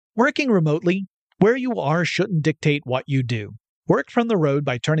Working remotely, where you are shouldn't dictate what you do. Work from the road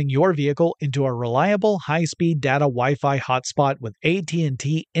by turning your vehicle into a reliable high-speed data Wi-Fi hotspot with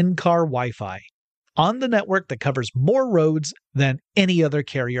AT&T in-car Wi-Fi. On the network that covers more roads than any other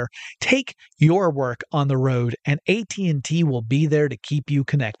carrier, take your work on the road and AT&T will be there to keep you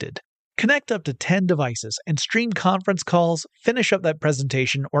connected. Connect up to 10 devices and stream conference calls, finish up that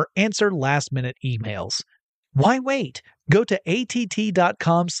presentation, or answer last-minute emails. Why wait? Go to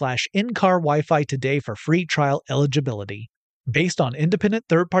att.com/in-car Wi-Fi today for free trial eligibility. Based on independent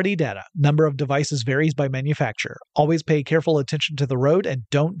third-party data, number of devices varies by manufacturer. Always pay careful attention to the road and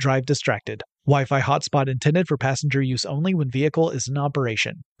don't drive distracted. Wi-Fi hotspot intended for passenger use only when vehicle is in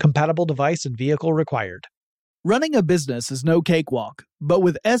operation. Compatible device and vehicle required. Running a business is no cakewalk, but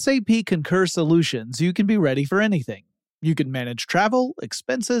with SAP Concur Solutions, you can be ready for anything. You can manage travel,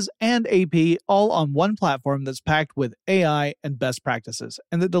 expenses, and AP all on one platform that's packed with AI and best practices,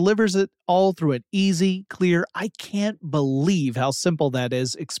 and that delivers it all through an easy, clear, I can't believe how simple that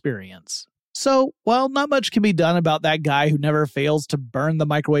is experience. So, while not much can be done about that guy who never fails to burn the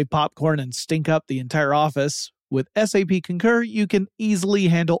microwave popcorn and stink up the entire office, with SAP Concur, you can easily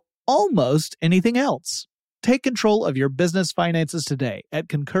handle almost anything else. Take control of your business finances today at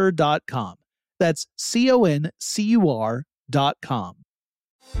Concur.com. That's CONCUR.com.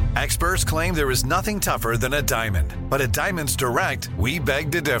 Experts claim there is nothing tougher than a diamond. But at Diamonds Direct, we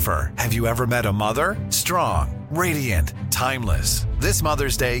beg to differ. Have you ever met a mother? Strong, radiant, timeless. This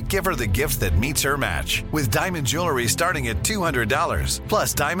Mother's Day, give her the gift that meets her match. With diamond jewelry starting at $200.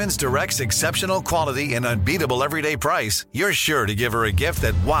 Plus Diamonds Direct's exceptional quality and unbeatable everyday price, you're sure to give her a gift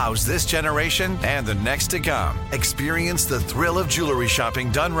that wows this generation and the next to come. Experience the thrill of jewelry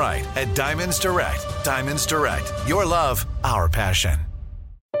shopping done right at Diamonds Direct. Diamonds Direct. Your love, our passion.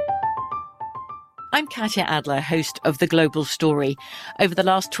 I'm Katya Adler, host of The Global Story. Over the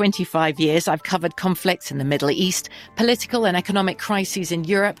last 25 years, I've covered conflicts in the Middle East, political and economic crises in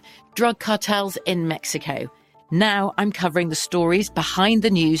Europe, drug cartels in Mexico. Now I'm covering the stories behind the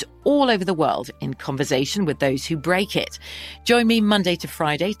news all over the world in conversation with those who break it. Join me Monday to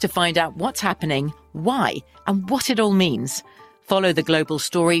Friday to find out what's happening, why, and what it all means. Follow The Global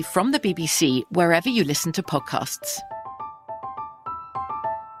Story from the BBC wherever you listen to podcasts.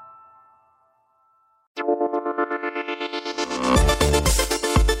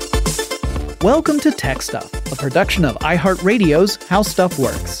 Welcome to Tech Stuff, a production of iHeartRadio's How Stuff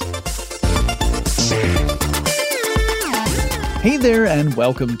Works. Hey there, and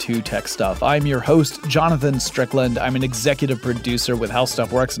welcome to Tech Stuff. I'm your host, Jonathan Strickland. I'm an executive producer with How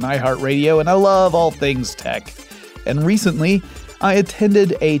Stuff Works and iHeartRadio, and I love all things tech. And recently, I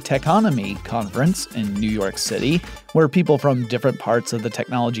attended a Techonomy conference in New York City, where people from different parts of the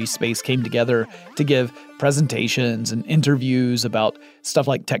technology space came together to give presentations and interviews about stuff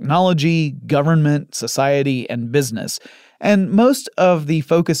like technology, government, society, and business. And most of the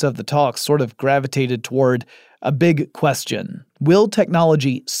focus of the talks sort of gravitated toward a big question. Will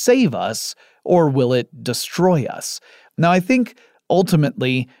technology save us, or will it destroy us? Now, I think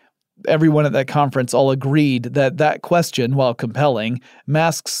ultimately, everyone at that conference all agreed that that question, while compelling,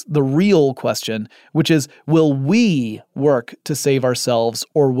 masks the real question, which is, will we work to save ourselves,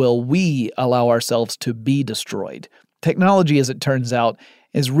 or will we allow ourselves to be destroyed? Technology, as it turns out,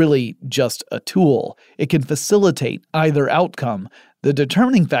 is really just a tool. It can facilitate either outcome. The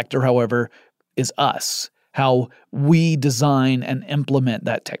determining factor, however, is us, how we design and implement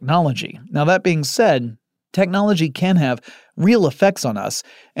that technology. Now, that being said, technology can have real effects on us,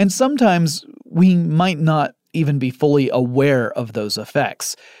 and sometimes we might not even be fully aware of those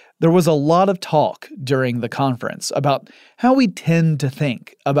effects. There was a lot of talk during the conference about how we tend to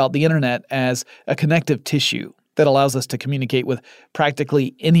think about the internet as a connective tissue that allows us to communicate with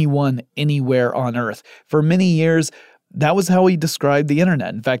practically anyone, anywhere on Earth. For many years, that was how we described the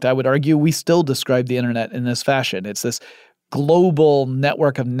internet. In fact, I would argue we still describe the internet in this fashion. It's this global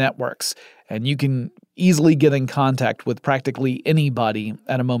network of networks, and you can easily get in contact with practically anybody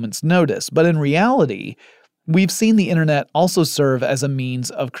at a moment's notice. But in reality, we've seen the internet also serve as a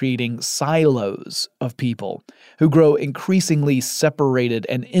means of creating silos of people who grow increasingly separated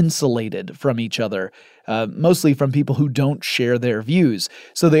and insulated from each other, mostly from people who don't share their views.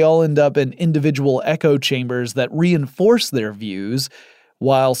 So they all end up in individual echo chambers that reinforce their views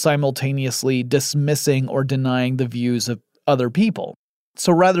while simultaneously dismissing or denying the views of other people.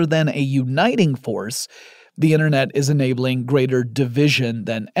 So rather than a uniting force, the internet is enabling greater division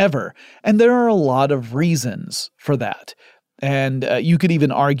than ever. And there are a lot of reasons for that. And you could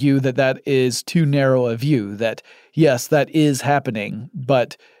even argue that that is too narrow a view, that yes, that is happening,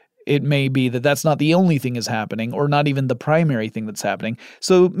 but it may be that that's not the only thing is happening or not even the primary thing that's happening.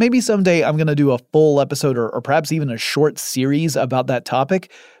 So maybe someday I'm going to do a full episode or perhaps even a short series about that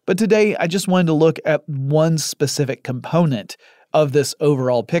topic. But today I just wanted to look at one specific component of this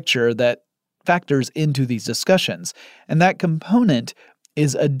overall picture that factors into these discussions. And that component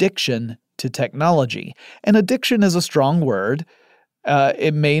is addiction to technology. And addiction is a strong word.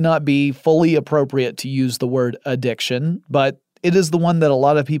 It may not be fully appropriate to use the word addiction, but it is the one that a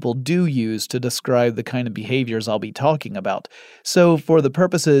lot of people do use to describe the kind of behaviors I'll be talking about. So for the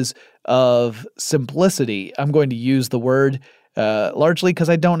purposes of simplicity, I'm going to use the word largely because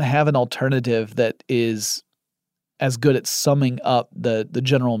I don't have an alternative that is as good at summing up the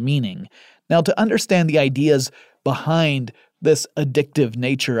general meaning. Now, to understand the ideas behind this addictive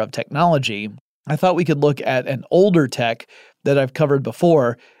nature of technology, I thought we could look at an older tech that I've covered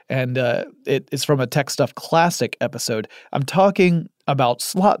before, and it's from a Tech Stuff Classic episode. I'm talking about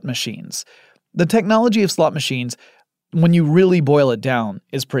slot machines. The technology of slot machines, when you really boil it down,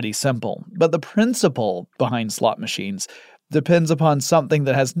 is pretty simple. But the principle behind slot machines depends upon something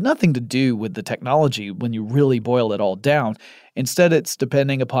that has nothing to do with the technology when you really boil it all down. Instead, it's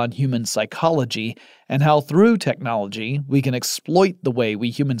depending upon human psychology and how through technology we can exploit the way we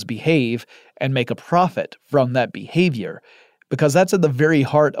humans behave and make a profit from that behavior. Because that's at the very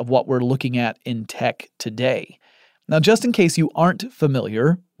heart of what we're looking at in tech today. Now, just in case you aren't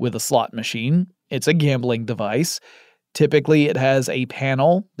familiar with a slot machine, it's a gambling device. Typically, it has a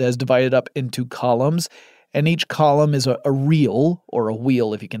panel that is divided up into columns, and each column is a reel, or a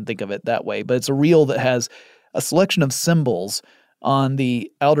wheel if you can think of it that way, but it's a reel that has a selection of symbols on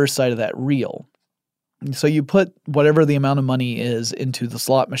the outer side of that reel. So you put whatever the amount of money is into the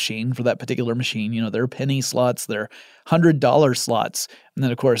slot machine for that particular machine. You know, there are penny slots, there are $100 slots. And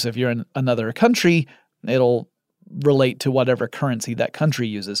then, of course, if you're in another country, it'll relate to whatever currency that country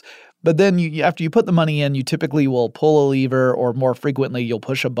uses. But then after you put the money in, you typically will pull a lever, or more frequently, you'll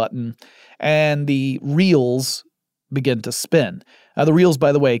push a button, and the reels begin to spin. The reels,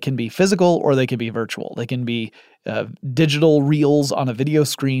 by the way, can be physical or they can be virtual. They can be digital reels on a video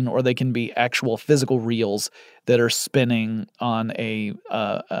screen, or they can be actual physical reels that are spinning on an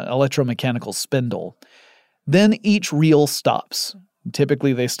electromechanical spindle. Then each reel stops.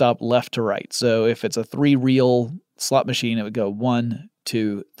 Typically, they stop left to right. So if it's a 3-reel slot machine, it would go 1,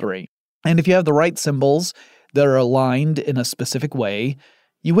 2, 3. And if you have the right symbols that are aligned in a specific way,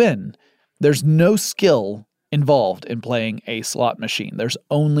 you win. There's no skill involved in playing a slot machine. There's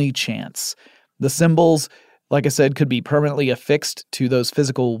only chance. The symbols, like I said, could be permanently affixed to those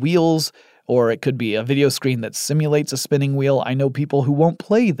physical wheels, or it could be a video screen that simulates a spinning wheel. I know people who won't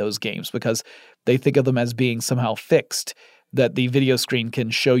play those games because they think of them as being somehow fixed, that the video screen can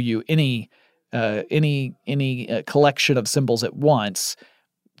show you any collection of symbols at once,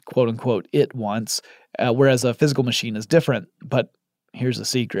 quote unquote, it once, whereas a physical machine is different. But here's a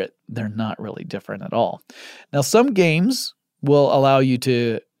secret. They're not really different at all. Now, some games will allow you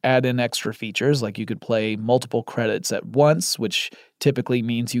to add in extra features, like you could play multiple credits at once, which typically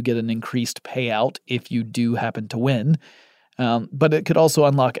means you get an increased payout if you do happen to win. But it could also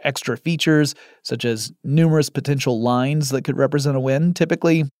unlock extra features, such as numerous potential lines that could represent a win.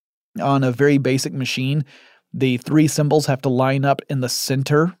 Typically, on a very basic machine, the 3 symbols have to line up in the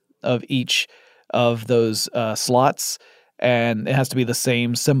center of each of those slots, and it has to be the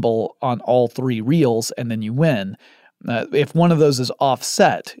same symbol on all 3 reels, and then you win. If one of those is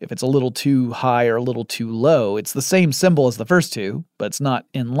offset, if it's a little too high or a little too low, it's the same symbol as the first 2, but it's not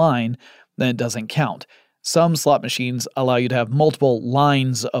in line, then it doesn't count. Some slot machines allow you to have multiple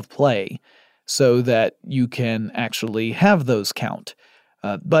lines of play so that you can actually have those count.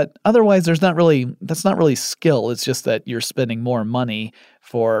 But otherwise, that's not really skill. It's just that you're spending more money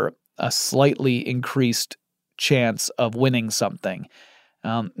for a slightly increased chance of winning something.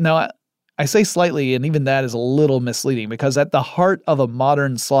 Now, I say slightly, and even that is a little misleading, because at the heart of a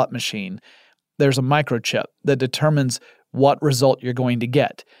modern slot machine, there's a microchip that determines what result you're going to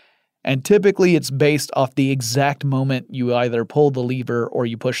get. And typically, it's based off the exact moment you either pull the lever or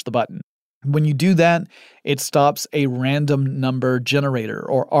you push the button. When you do that, it stops a random number generator,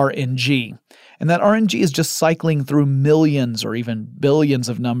 or RNG. And that RNG is just cycling through millions or even billions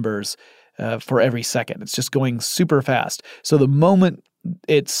of numbers for every second. It's just going super fast. So the moment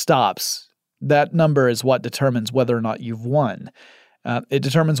it stops, that number is what determines whether or not you've won. It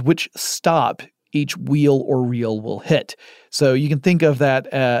determines which stop each wheel or reel will hit. So you can think of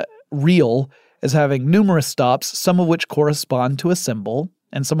that reel as having numerous stops, some of which correspond to a symbol,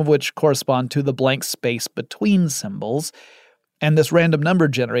 and some of which correspond to the blank space between symbols. And this random number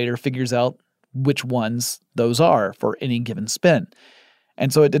generator figures out which ones those are for any given spin.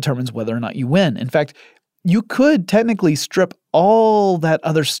 And so it determines whether or not you win. In fact, you could technically strip all that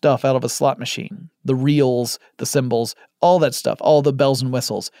other stuff out of a slot machine. The reels, the symbols, all that stuff, all the bells and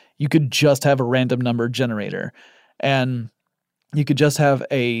whistles. You could just have a random number generator. And you could just have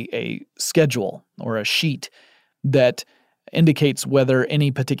a schedule or a sheet that indicates whether any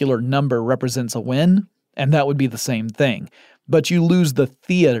particular number represents a win, and that would be the same thing. But you lose the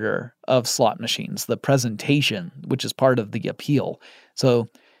theater of slot machines, the presentation, which is part of the appeal. So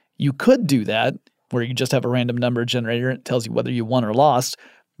you could do that, where you just have a random number generator and it tells you whether you won or lost,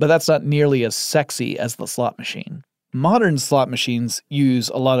 but that's not nearly as sexy as the slot machine. Modern slot machines use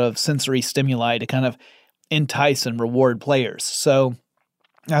a lot of sensory stimuli to kind of entice and reward players. So,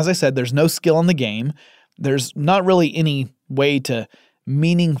 as I said, there's no skill in the game. There's not really any way to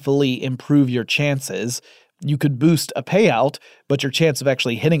meaningfully improve your chances. You could boost a payout, but your chance of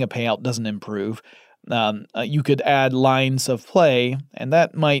actually hitting a payout doesn't improve. You could add lines of play, and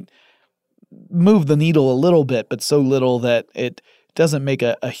that might move the needle a little bit, but so little that it doesn't make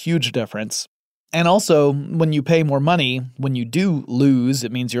a huge difference. And also, when you pay more money, when you do lose,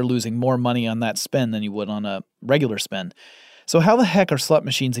 it means you're losing more money on that spin than you would on a regular spin. So how the heck are slot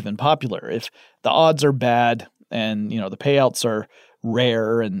machines even popular? If the odds are bad and, the payouts are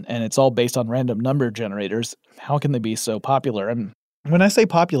rare and it's all based on random number generators, how can they be so popular? And when I say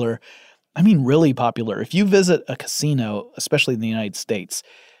popular, I mean really popular. If you visit a casino, especially in the United States,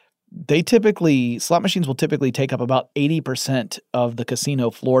 slot machines will typically take up about 80% of the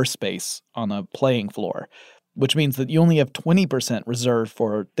casino floor space on a playing floor, which means that you only have 20% reserved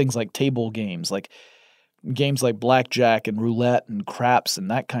for things like table games, like games like blackjack and roulette and craps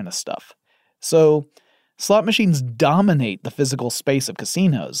and that kind of stuff. So slot machines dominate the physical space of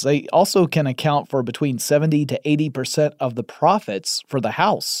casinos. They also can account for between 70 to 80% of the profits for the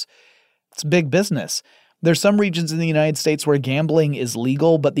house. It's big business. There's some regions in the United States where gambling is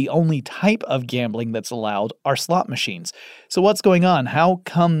legal, but the only type of gambling that's allowed are slot machines. So what's going on? How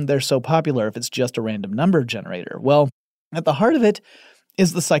come they're so popular if it's just a random number generator? Well, at the heart of it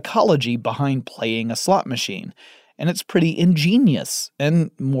is the psychology behind playing a slot machine, and it's pretty ingenious and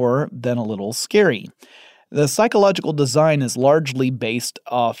more than a little scary. The psychological design is largely based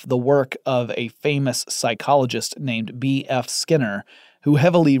off the work of a famous psychologist named B.F. Skinner, who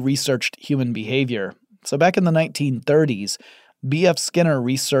heavily researched human behavior. So back in the 1930s, B.F. Skinner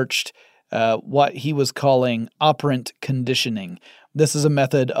researched what he was calling operant conditioning. This is a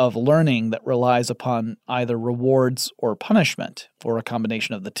method of learning that relies upon either rewards or punishment, or a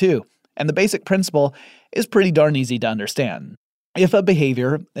combination of the two. And the basic principle is pretty darn easy to understand. If a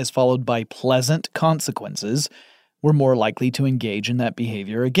behavior is followed by pleasant consequences, we're more likely to engage in that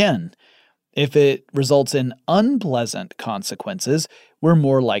behavior again. If it results in unpleasant consequences, we're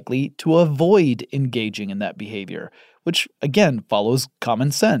more likely to avoid engaging in that behavior, which again follows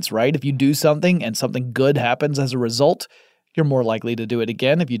common sense, right? If you do something and something good happens as a result, you're more likely to do it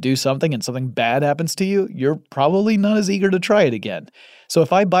again. If you do something and something bad happens to you, you're probably not as eager to try it again. So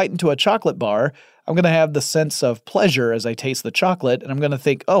if I bite into a chocolate bar, I'm going to have the sense of pleasure as I taste the chocolate, and I'm going to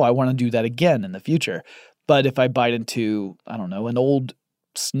think, oh, I want to do that again in the future. But if I bite into, an old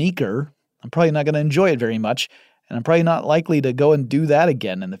sneaker, I'm probably not going to enjoy it very much, and I'm probably not likely to go and do that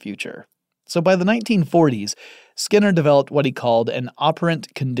again in the future. So by the 1940s, Skinner developed what he called an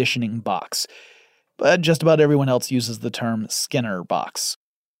operant conditioning box. But just about everyone else uses the term Skinner box.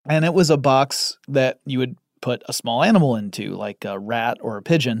 And it was a box that you would put a small animal into, like a rat or a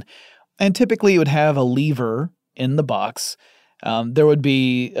pigeon. And typically it would have a lever in the box. There would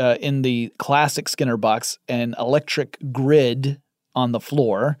be, in the classic Skinner box, an electric grid on the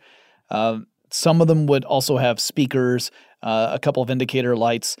floor. Some of them would also have speakers, a couple of indicator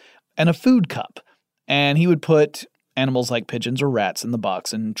lights, and a food cup. And he would put animals like pigeons or rats in the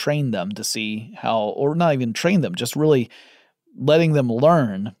box and train them to see how, or not even train them, just really letting them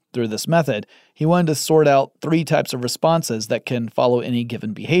learn through this method. He wanted to sort out 3 types of responses that can follow any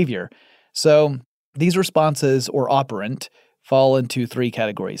given behavior. So these responses, or operant, fall into 3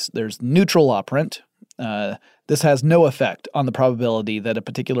 categories. There's neutral operant. This has no effect on the probability that a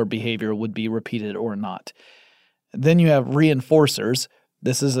particular behavior would be repeated or not. Then you have reinforcers.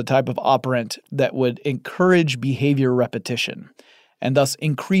 This is a type of operant that would encourage behavior repetition and thus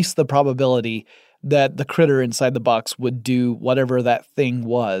increase the probability that the critter inside the box would do whatever that thing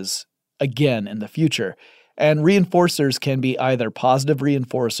was again in the future. And reinforcers can be either positive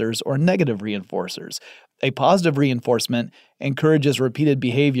reinforcers or negative reinforcers. A positive reinforcement encourages repeated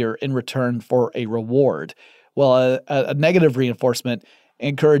behavior in return for a reward, while a negative reinforcement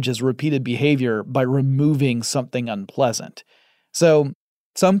encourages repeated behavior by removing something unpleasant. So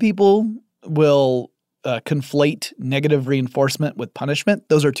some people will conflate negative reinforcement with punishment.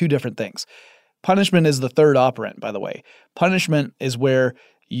 Those are two different things. Punishment is the third operant, by the way. Punishment is where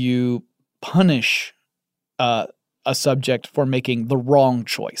you punish a subject for making the wrong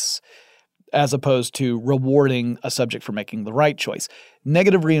choice, as opposed to rewarding a subject for making the right choice.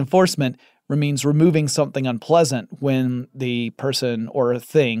 Negative reinforcement means removing something unpleasant when the person or a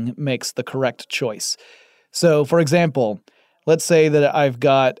thing makes the correct choice. So, for example, let's say that I've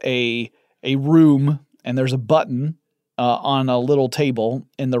got a room and there's a button on a little table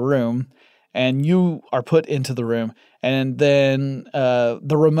in the room, and you are put into the room, and then the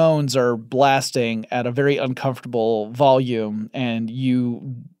Ramones are blasting at a very uncomfortable volume, and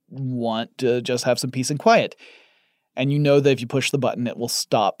you want to just have some peace and quiet. And you know that if you push the button, it will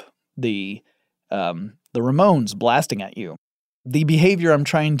stop the Ramones blasting at you. The behavior I'm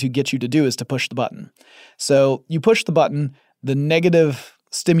trying to get you to do is to push the button. So you push the button, the negative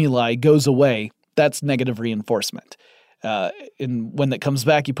stimuli goes away. That's negative reinforcement. And when that comes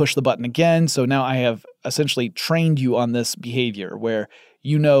back, you push the button again. So now I have essentially trained you on this behavior where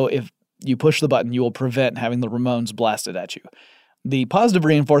you know if you push the button, you will prevent having the Ramones blasted at you. The positive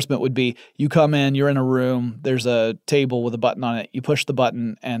reinforcement would be you come in, you're in a room, there's a table with a button on it, you push the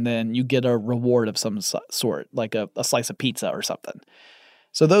button, and then you get a reward of some sort, like a slice of pizza or something.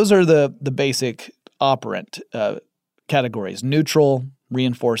 So those are the basic operant categories: neutral,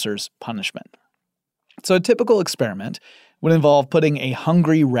 reinforcers, punishment. So a typical experiment would involve putting a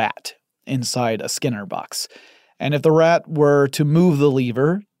hungry rat inside a Skinner box. And if the rat were to move the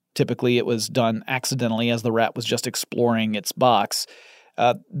lever, typically it was done accidentally as the rat was just exploring its box,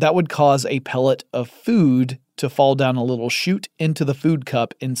 that would cause a pellet of food to fall down a little chute into the food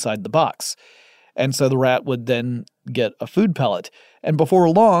cup inside the box. And so the rat would then get a food pellet. And before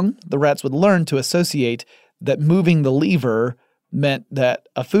long, the rats would learn to associate that moving the lever meant that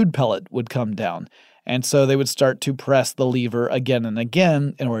a food pellet would come down. And so they would start to press the lever again and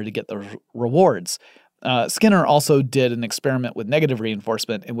again in order to get the rewards. Skinner also did an experiment with negative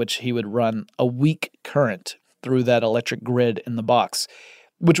reinforcement in which he would run a weak current through that electric grid in the box,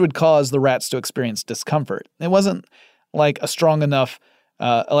 which would cause the rats to experience discomfort. It wasn't like a strong enough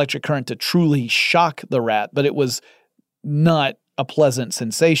electric current to truly shock the rat, but it was not a pleasant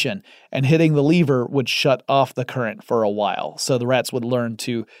sensation, and hitting the lever would shut off the current for a while. So the rats would learn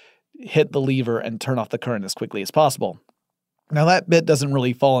to hit the lever and turn off the current as quickly as possible. Now that bit doesn't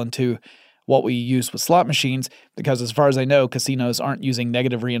really fall into what we use with slot machines, because as far as I know, casinos aren't using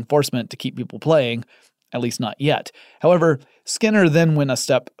negative reinforcement to keep people playing, at least not yet. However, Skinner then went a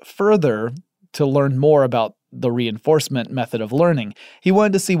step further to learn more about the reinforcement method of learning. He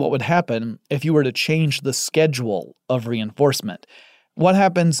wanted to see what would happen if you were to change the schedule of reinforcement. What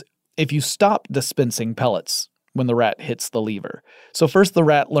happens if you stop dispensing pellets when the rat hits the lever? So first the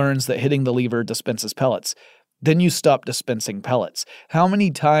rat learns that hitting the lever dispenses pellets. Then you stop dispensing pellets. How many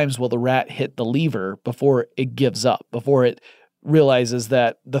times will the rat hit the lever before it gives up, before it realizes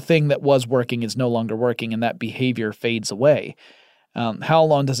that the thing that was working is no longer working and that behavior fades away? How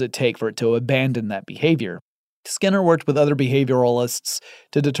long does it take for it to abandon that behavior? Skinner worked with other behavioralists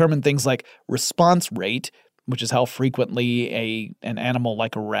to determine things like response rate, which is how frequently an animal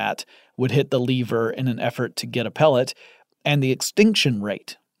like a rat would hit the lever in an effort to get a pellet, and the extinction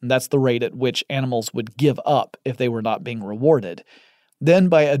rate. And that's the rate at which animals would give up if they were not being rewarded. Then,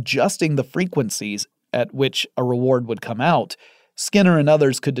 by adjusting the frequencies at which a reward would come out, Skinner and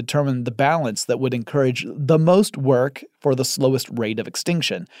others could determine the balance that would encourage the most work for the slowest rate of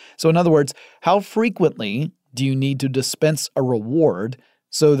extinction. So in other words, how frequently do you need to dispense a reward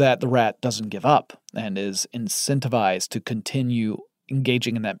so that the rat doesn't give up and is incentivized to continue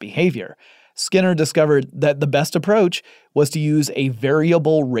engaging in that behavior? Skinner discovered that the best approach was to use a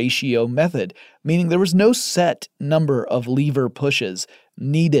variable ratio method, meaning there was no set number of lever pushes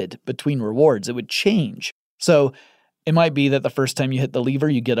needed between rewards. It would change. So it might be that the first time you hit the lever,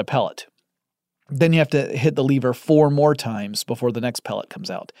 you get a pellet. Then you have to hit the lever 4 more times before the next pellet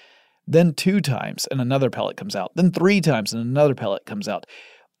comes out. Then 2 times and another pellet comes out. Then 3 times and another pellet comes out.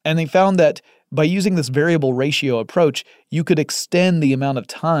 And they found that by using this variable ratio approach, you could extend the amount of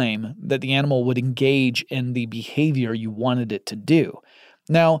time that the animal would engage in the behavior you wanted it to do.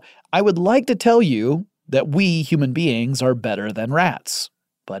 Now, I would like to tell you that we human beings are better than rats,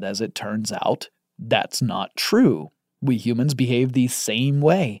 but as it turns out, that's not true. We humans behave the same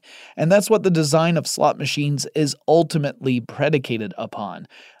way, and that's what the design of slot machines is ultimately predicated upon.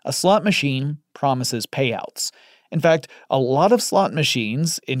 A slot machine promises payouts. In fact, a lot of slot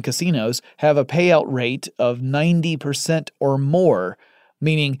machines in casinos have a payout rate of 90% or more,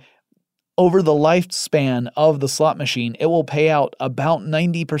 meaning Over the lifespan of the slot machine, it will pay out about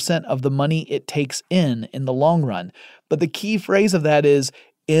 90% of the money it takes in the long run. But the key phrase of that is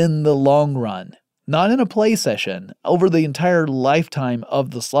in the long run, not in a play session, over the entire lifetime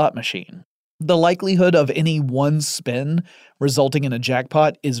of the slot machine. The likelihood of any one spin resulting in a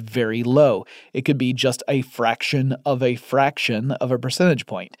jackpot is very low. It could be just a fraction of a percentage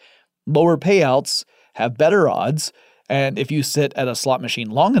point. Lower payouts have better odds, and if you sit at a slot machine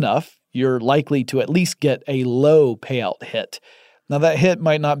long enough, you're likely to at least get a low payout hit. Now, that hit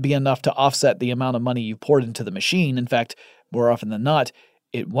might not be enough to offset the amount of money you poured into the machine. In fact, more often than not,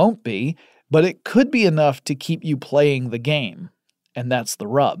 it won't be, but it could be enough to keep you playing the game. And that's the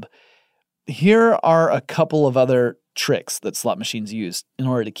rub. Here are a couple of other tricks that slot machines use in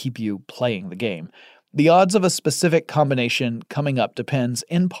order to keep you playing the game. The odds of a specific combination coming up depends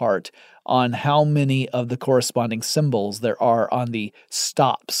in part on how many of the corresponding symbols there are on the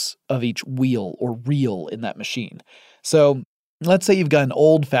stops of each wheel or reel in that machine. So let's say you've got an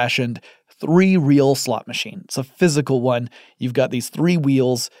old-fashioned 3-reel slot machine. It's a physical one. You've got these 3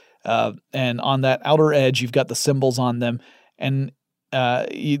 wheels, and on that outer edge, you've got the symbols on them. And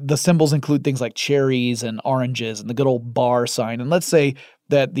the symbols include things like cherries and oranges and the good old bar sign. And let's say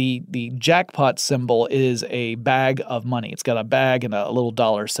that the jackpot symbol is a bag of money. It's got a bag and a little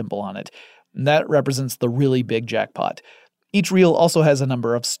dollar symbol on it. And that represents the really big jackpot. Each reel also has a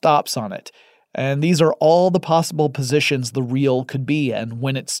number of stops on it. And these are all the possible positions the reel could be in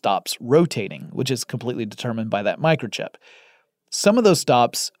when it stops rotating, which is completely determined by that microchip. Some of those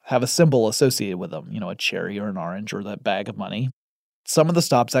stops have a symbol associated with them, a cherry or an orange or that bag of money. Some of the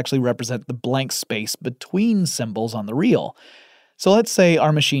stops actually represent the blank space between symbols on the reel. So let's say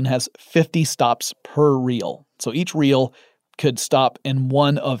our machine has 50 stops per reel. So each reel could stop in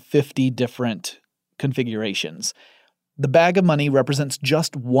one of 50 different configurations. The bag of money represents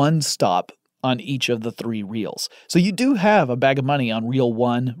just one stop on each of the 3 reels. So you do have a bag of money on reel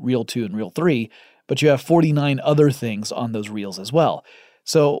 1, reel 2, and reel 3, but you have 49 other things on those reels as well.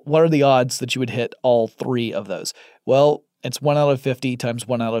 So what are the odds that you would hit all 3 of those? Well, it's 1 out of 50 times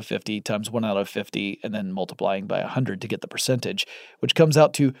 1 out of 50 times 1 out of 50, and then multiplying by 100 to get the percentage, which comes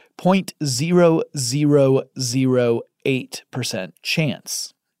out to 0.0008%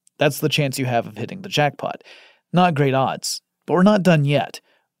 chance. That's the chance you have of hitting the jackpot. Not great odds, but we're not done yet.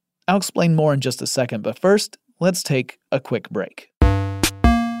 I'll explain more in just a second, but first, let's take a quick break.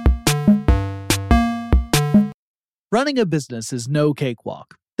 Running a business is no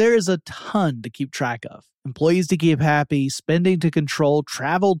cakewalk. There is a ton to keep track of. Employees to keep happy, spending to control,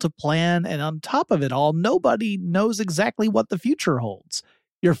 travel to plan, and on top of it all, nobody knows exactly what the future holds.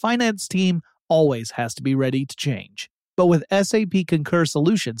 Your finance team always has to be ready to change. But with SAP Concur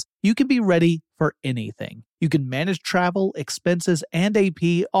Solutions, you can be ready for anything. You can manage travel, expenses, and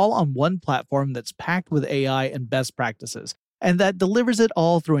AP all on one platform that's packed with AI and best practices, and that delivers it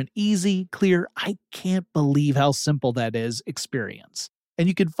all through an easy, clear, I can't believe how simple that is experience. And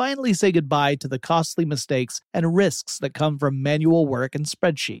you can finally say goodbye to the costly mistakes and risks that come from manual work and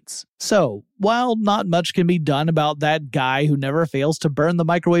spreadsheets. So, while not much can be done about that guy who never fails to burn the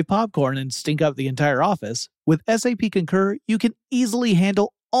microwave popcorn and stink up the entire office, with SAP Concur, you can easily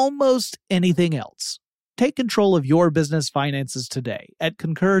handle almost anything else. Take control of your business finances today at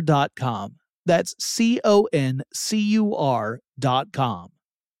concur.com. That's CONCUR.com.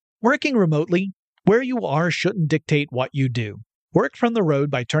 Working remotely, where you are shouldn't dictate what you do. Work from the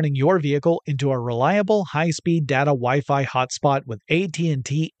road by turning your vehicle into a reliable high-speed data Wi-Fi hotspot with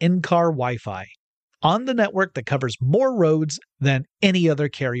AT&T in-car Wi-Fi. On the network that covers more roads than any other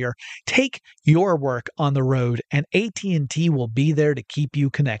carrier, take your work on the road and AT&T will be there to keep you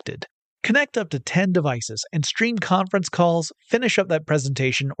connected. Connect up to 10 devices and stream conference calls, finish up that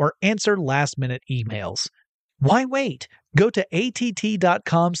presentation, or answer last-minute emails. Why wait? Go to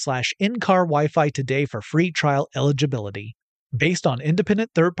att.com/in-car Wi-Fi today for free trial eligibility. Based on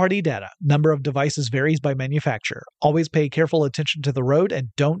independent third-party data, number of devices varies by manufacturer. Always pay careful attention to the road and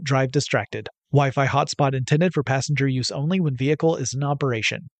don't drive distracted. Wi-Fi hotspot intended for passenger use only when vehicle is in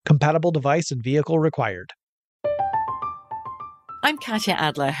operation. Compatible device and vehicle required. I'm Katya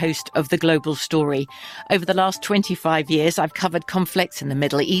Adler, host of The Global Story. Over the last 25 years, I've covered conflicts in the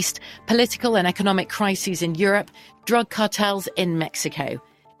Middle East, political and economic crises in Europe, drug cartels in Mexico.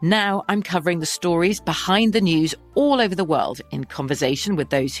 Now I'm covering the stories behind the news all over the world in conversation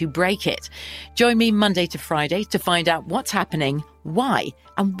with those who break it. Join me Monday to Friday to find out what's happening, why,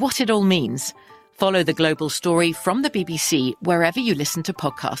 and what it all means. Follow The Global Story from the BBC wherever you listen to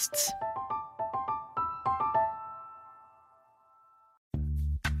podcasts.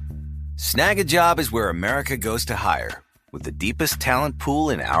 Snag a job is where America goes to hire, with the deepest talent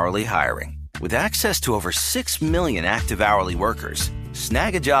pool in hourly hiring. With access to over 6 million active hourly workers,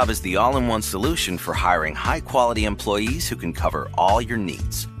 Snag-a-Job is the all-in-one solution for hiring high-quality employees who can cover all your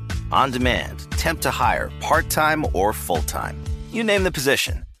needs. On demand, temp to hire, part-time or full-time. You name the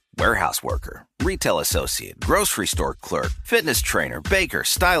position. Warehouse worker, retail associate, grocery store clerk, fitness trainer, baker,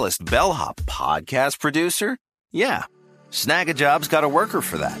 stylist, bellhop, podcast producer. Yeah, Snag-a-Job's got a worker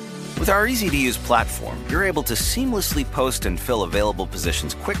for that. With our easy-to-use platform, you're able to seamlessly post and fill available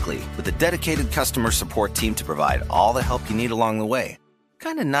positions quickly with a dedicated customer support team to provide all the help you need along the way.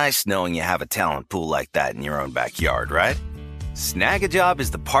 Kind of nice knowing you have a talent pool like that in your own backyard, right? Snag-a-Job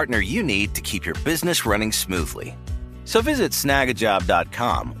is the partner you need to keep your business running smoothly. So visit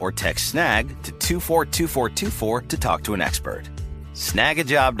snagajob.com or text snag to 242424 to talk to an expert.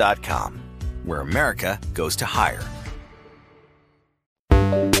 Snagajob.com, where America goes to hire.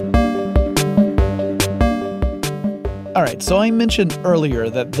 All right, so I mentioned earlier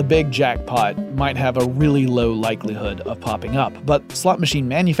that the big jackpot might have a really low likelihood of popping up, but slot machine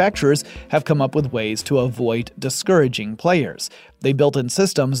manufacturers have come up with ways to avoid discouraging players. They built in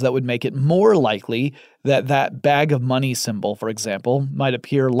systems that would make it more likely that that bag of money symbol, for example, might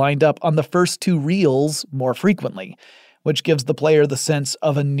appear lined up on the first two reels more frequently, which gives the player the sense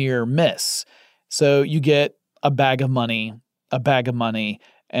of a near miss. So you get a bag of money,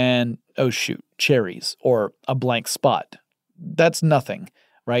 and oh shoot, cherries, or a blank spot. That's nothing,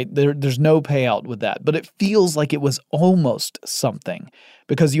 right? There's no payout with that, but it feels like it was almost something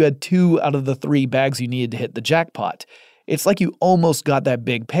because you had 2 out of the 3 bags you needed to hit the jackpot. It's like you almost got that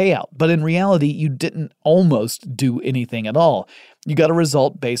big payout, but in reality, you didn't almost do anything at all. You got a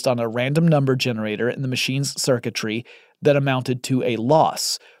result based on a random number generator in the machine's circuitry that amounted to a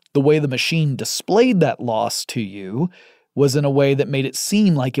loss. The way the machine displayed that loss to you was in a way that made it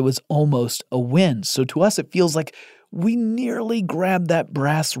seem like it was almost a win. So to us, it feels like we nearly grabbed that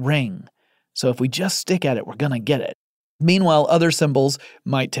brass ring. So if we just stick at it, we're going to get it. Meanwhile, other symbols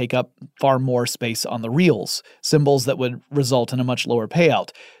might take up far more space on the reels, symbols that would result in a much lower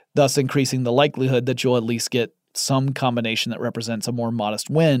payout, thus increasing the likelihood that you'll at least get some combination that represents a more modest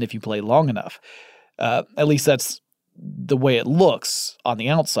win if you play long enough. At least that's the way it looks on the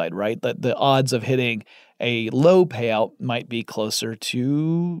outside, right? That the odds of hitting a low payout might be closer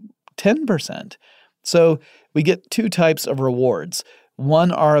to 10%. So we get 2 types of rewards.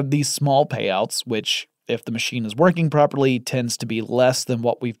 One are these small payouts, which, if the machine is working properly, tends to be less than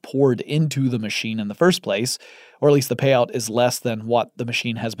what we've poured into the machine in the first place, or at least the payout is less than what the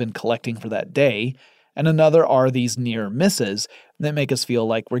machine has been collecting for that day. And another are these near misses that make us feel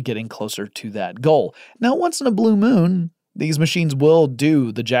like we're getting closer to that goal. Now, once in a blue moon, these machines will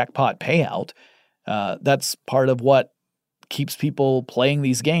do the jackpot payout. That's part of what keeps people playing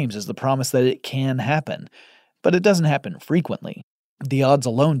these games, is the promise that it can happen. But it doesn't happen frequently. The odds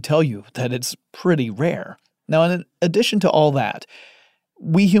alone tell you that it's pretty rare. Now, in addition to all that,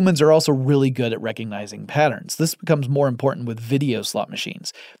 we humans are also really good at recognizing patterns. This becomes more important with video slot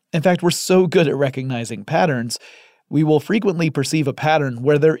machines. In fact, we're so good at recognizing patterns, we will frequently perceive a pattern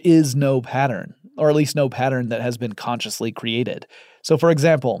where there is no pattern, or at least no pattern that has been consciously created. So for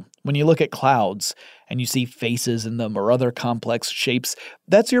example, when you look at clouds and you see faces in them or other complex shapes,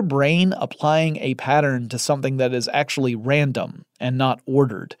 that's your brain applying a pattern to something that is actually random and not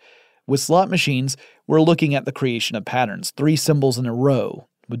ordered. With slot machines, we're looking at the creation of patterns. 3 symbols in a row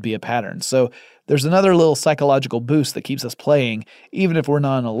would be a pattern. So there's another little psychological boost that keeps us playing, even if we're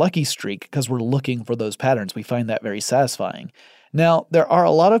not on a lucky streak, because we're looking for those patterns. We find that very satisfying. Now, there are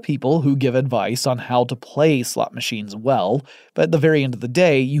a lot of people who give advice on how to play slot machines well, but at the very end of the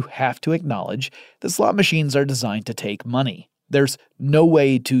day, you have to acknowledge that slot machines are designed to take money. There's no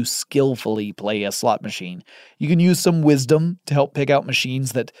way to skillfully play a slot machine. You can use some wisdom to help pick out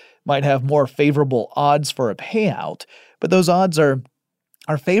machines that might have more favorable odds for a payout, but those odds are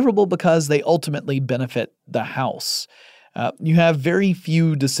favorable because they ultimately benefit the house. You have very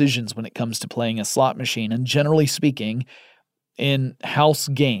few decisions when it comes to playing a slot machine, and generally speaking, in house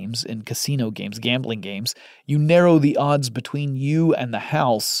games, in casino games, gambling games, you narrow the odds between you and the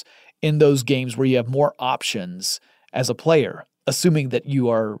house in those games where you have more options as a player, assuming that you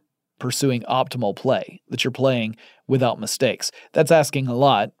are pursuing optimal play, that you're playing without mistakes. That's asking a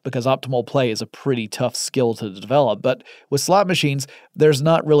lot because optimal play is a pretty tough skill to develop, but with slot machines, there's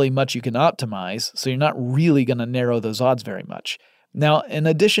not really much you can optimize, so you're not really going to narrow those odds very much. Now, in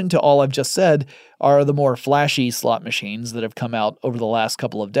addition to all I've just said are the more flashy slot machines that have come out over the last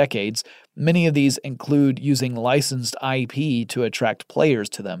couple of decades. Many of these include using licensed IP to attract players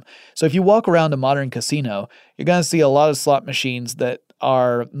to them. So if you walk around a modern casino, you're going to see a lot of slot machines that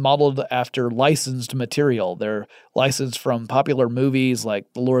are modeled after licensed material. They're licensed from popular movies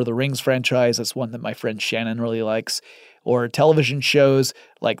like the Lord of the Rings franchise. That's one that my friend Shannon really likes. Or television shows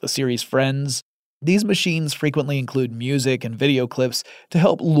like the series Friends. These machines frequently include music and video clips to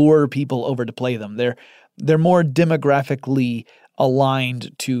help lure people over to play them. They're more demographically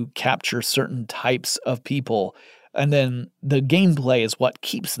aligned to capture certain types of people, and then the gameplay is what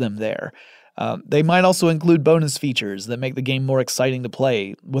keeps them there. They might also include bonus features that make the game more exciting to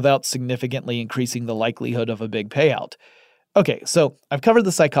play without significantly increasing the likelihood of a big payout. Okay, so I've covered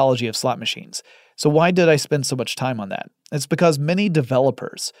the psychology of slot machines. So why did I spend so much time on that? It's because many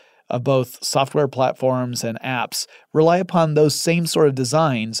developers of both software platforms and apps rely upon those same sort of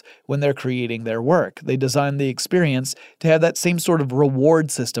designs when they're creating their work. They design the experience to have that same sort of reward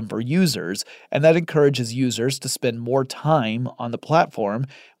system for users, and that encourages users to spend more time on the platform,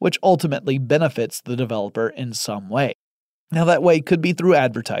 which ultimately benefits the developer in some way. Now, that way could be through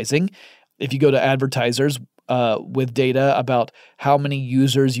advertising. If you go to advertisers with data about how many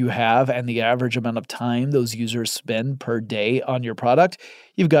users you have and the average amount of time those users spend per day on your product,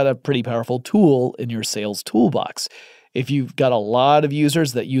 you've got a pretty powerful tool in your sales toolbox. If you've got a lot of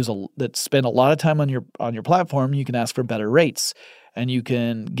users that spend a lot of time on your platform, you can ask for better rates, and you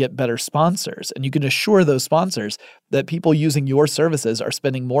can get better sponsors, and you can assure those sponsors that people using your services are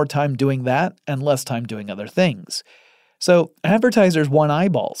spending more time doing that and less time doing other things. So advertisers want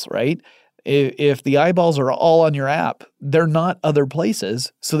eyeballs, right? If the eyeballs are all on your app, they're not other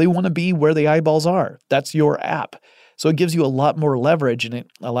places, so they want to be where the eyeballs are. That's your app. So it gives you a lot more leverage, and it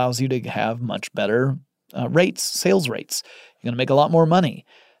allows you to have much better sales rates. You're going to make a lot more money.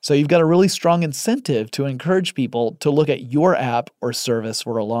 So you've got a really strong incentive to encourage people to look at your app or service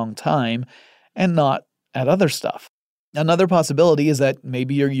for a long time and not at other stuff. Another possibility is that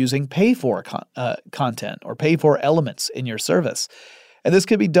maybe you're using pay-for content or pay-for elements in your service. And this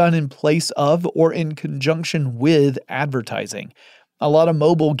could be done in place of or in conjunction with advertising. A lot of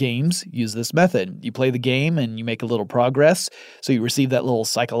mobile games use this method. You play the game and you make a little progress, so you receive that little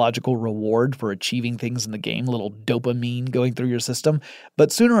psychological reward for achieving things in the game, a little dopamine going through your system.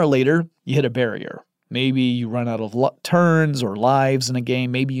 But sooner or later, you hit a barrier. Maybe you run out of turns or lives in a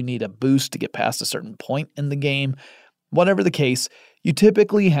game. Maybe you need a boost to get past a certain point in the game. Whatever the case, you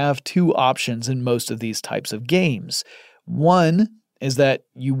typically have two options in most of these types of games. One is that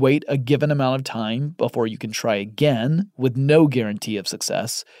you wait a given amount of time before you can try again with no guarantee of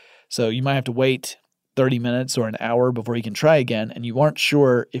success. So you might have to wait 30 minutes or an hour before you can try again, and you aren't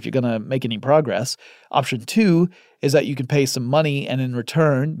sure if you're going to make any progress. Option two is that you can pay some money, and in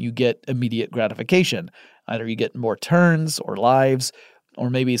return, you get immediate gratification. Either you get more turns or lives, or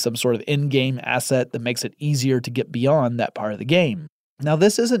maybe some sort of in-game asset that makes it easier to get beyond that part of the game. Now,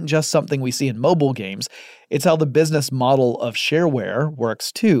 this isn't just something we see in mobile games. It's how the business model of shareware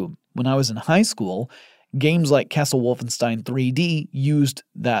works too. When I was in high school, games like Castle Wolfenstein 3D used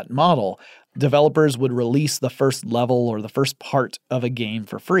that model. Developers would release the first level or the first part of a game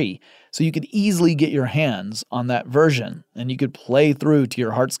for free, so you could easily get your hands on that version, and you could play through to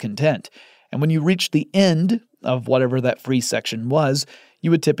your heart's content. And when you reached the end of whatever that free section was, you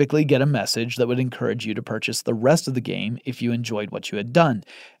would typically get a message that would encourage you to purchase the rest of the game if you enjoyed what you had done.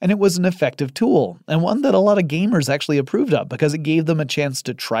 And it was an effective tool, and one that a lot of gamers actually approved of because it gave them a chance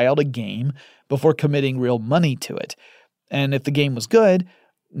to try out a game before committing real money to it. And if the game was good,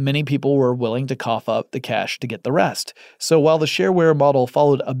 many people were willing to cough up the cash to get the rest. So while the shareware model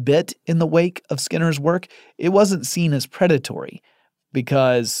followed a bit in the wake of Skinner's work, it wasn't seen as predatory.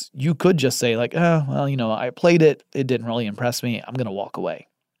 Because you could just say like, oh, well, I played it, it didn't really impress me, I'm going to walk away.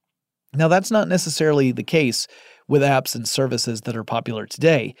 Now, that's not necessarily the case with apps and services that are popular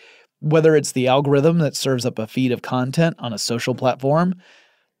today. Whether it's the algorithm that serves up a feed of content on a social platform,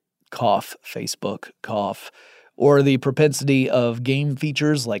 cough, Facebook, cough, or the propensity of game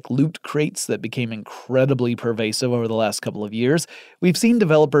features like loot crates that became incredibly pervasive over the last couple of years, we've seen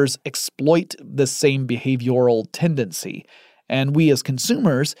developers exploit this same behavioral tendency. And we as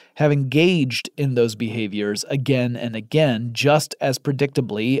consumers have engaged in those behaviors again and again, just as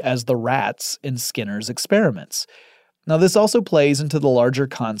predictably as the rats in Skinner's experiments. Now, this also plays into the larger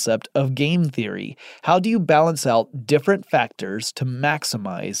concept of game theory. How do you balance out different factors to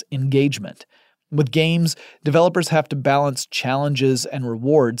maximize engagement? With games, developers have to balance challenges and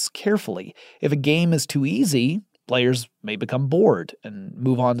rewards carefully. If a game is too easy, players may become bored and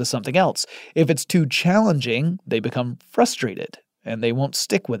move on to something else. If it's too challenging, they become frustrated and they won't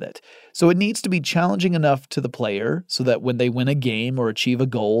stick with it. So it needs to be challenging enough to the player so that when they win a game or achieve a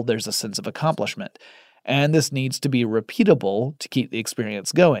goal, there's a sense of accomplishment. And this needs to be repeatable to keep the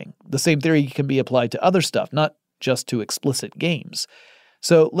experience going. The same theory can be applied to other stuff, not just to explicit games.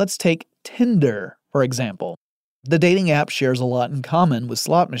 So let's take Tinder, for example. The dating app shares a lot in common with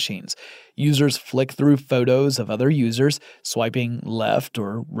slot machines. Users flick through photos of other users, swiping left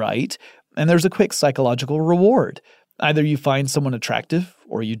or right, and there's a quick psychological reward. Either you find someone attractive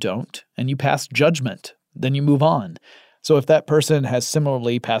or you don't, and you pass judgment, then you move on. So if that person has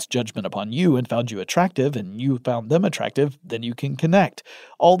similarly passed judgment upon you and found you attractive and you found them attractive, then you can connect.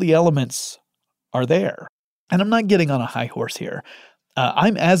 All the elements are there. And I'm not getting on a high horse here.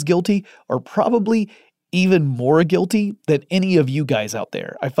 I'm as guilty, or probably even more guilty than any of you guys out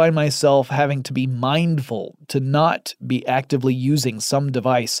there. I find myself having to be mindful to not be actively using some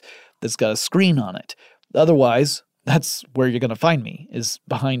device that's got a screen on it. Otherwise, that's where you're going to find me, is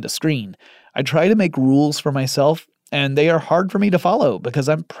behind a screen. I try to make rules for myself, and they are hard for me to follow because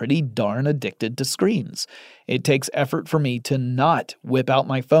I'm pretty darn addicted to screens. It takes effort for me to not whip out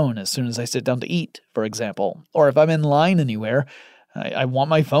my phone as soon as I sit down to eat, for example. Or if I'm in line anywhere, I want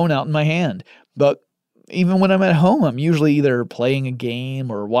my phone out in my hand. But even when I'm at home, I'm usually either playing a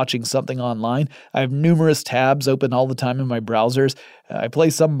game or watching something online. I have numerous tabs open all the time in my browsers. I play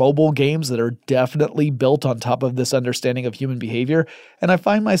some mobile games that are definitely built on top of this understanding of human behavior, and I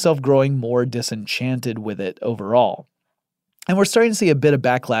find myself growing more disenchanted with it overall. And we're starting to see a bit of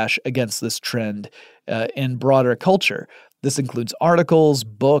backlash against this trend in broader culture. This includes articles,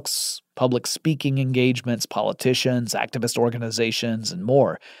 books, public speaking engagements, politicians, activist organizations, and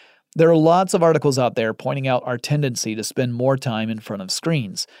more. There are lots of articles out there pointing out our tendency to spend more time in front of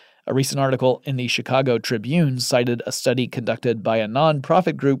screens. A recent article in the Chicago Tribune cited a study conducted by a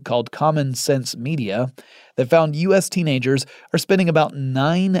nonprofit group called Common Sense Media that found U.S. teenagers are spending about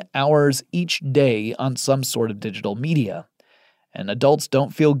 9 hours each day on some sort of digital media. And adults,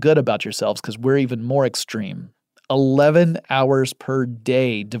 don't feel good about yourselves because we're even more extreme. 11 hours per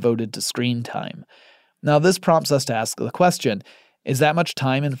day devoted to screen time. Now, this prompts us to ask the question, is that much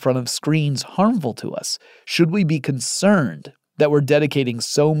time in front of screens harmful to us? Should we be concerned that we're dedicating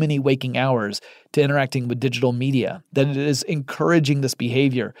so many waking hours to interacting with digital media, that it is encouraging this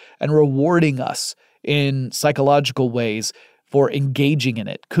behavior and rewarding us in psychological ways for engaging in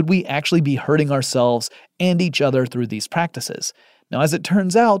it? Could we actually be hurting ourselves and each other through these practices? Now, as it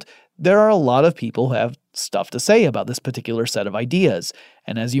turns out, there are a lot of people who have stuff to say about this particular set of ideas.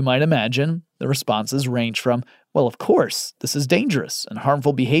 And as you might imagine, the responses range from, well, of course, this is dangerous and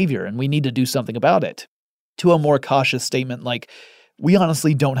harmful behavior, and we need to do something about it, to a more cautious statement like, we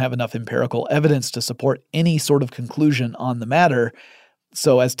honestly don't have enough empirical evidence to support any sort of conclusion on the matter.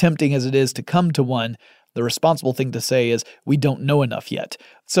 So as tempting as it is to come to one, the responsible thing to say is, we don't know enough yet.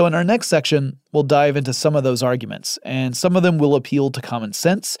 So in our next section, we'll dive into some of those arguments, and some of them will appeal to common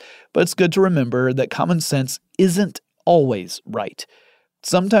sense, but it's good to remember that common sense isn't always right.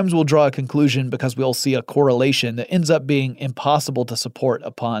 Sometimes we'll draw a conclusion because we'll see a correlation that ends up being impossible to support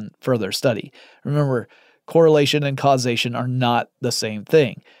upon further study. Remember, correlation and causation are not the same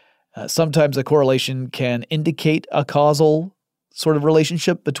thing. Sometimes a correlation can indicate a causal sort of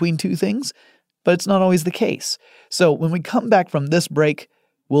relationship between two things, but it's not always the case. So when we come back from this break,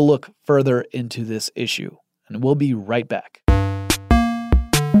 we'll look further into this issue, and we'll be right back.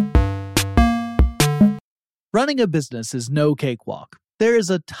 Running a business is no cakewalk. There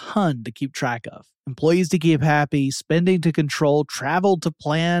is a ton to keep track of. Employees to keep happy, spending to control, travel to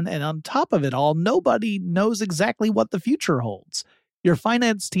plan, and on top of it all, nobody knows exactly what the future holds. Your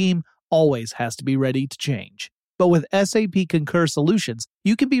finance team always has to be ready to change. But with SAP Concur Solutions,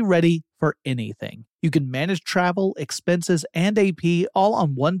 you can be ready for anything. You can manage travel, expenses, and AP all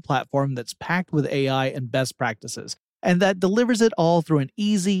on one platform that's packed with AI and best practices, and that delivers it all through an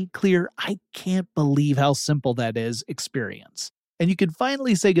easy, clear, I can't believe how simple that is experience. And you can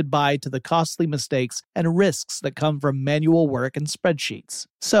finally say goodbye to the costly mistakes and risks that come from manual work and spreadsheets.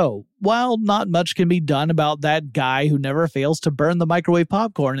 So, while not much can be done about that guy who never fails to burn the microwave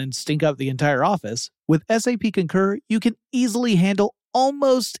popcorn and stink up the entire office, with SAP Concur, you can easily handle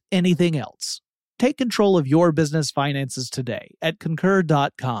almost anything else. Take control of your business finances today at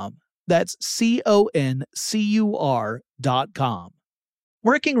Concur.com. That's CONCUR.com.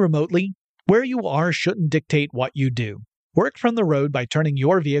 Working remotely, where you are shouldn't dictate what you do. Work from the road by turning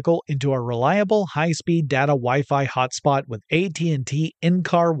your vehicle into a reliable high-speed data Wi-Fi hotspot with AT&T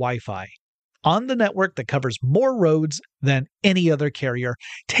in-car Wi-Fi. On the network that covers more roads than any other carrier,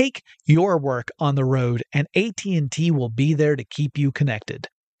 take your work on the road and AT&T will be there to keep you connected.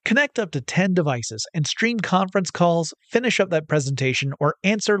 Connect up to 10 devices and stream conference calls, finish up that presentation, or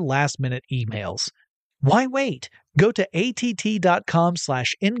answer last-minute emails. Why wait? Go to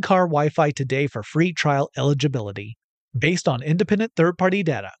att.com/in-car Wi-Fi today for free trial eligibility. Based on independent third-party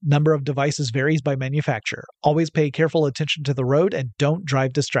data, number of devices varies by manufacturer. Always pay careful attention to the road and don't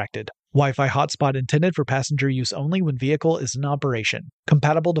drive distracted. Wi-Fi hotspot intended for passenger use only when vehicle is in operation.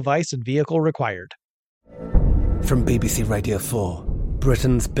 Compatible device and vehicle required. From BBC Radio 4,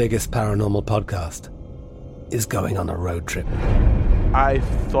 Britain's biggest paranormal podcast is going on a road trip. I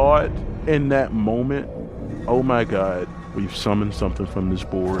thought in that moment, oh my God, we've summoned something from this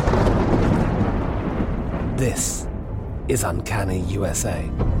board. This is Uncanny USA.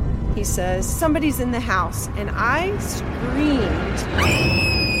 He says, somebody's in the house, and I screamed.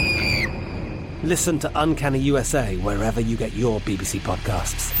 Listen to Uncanny USA wherever you get your BBC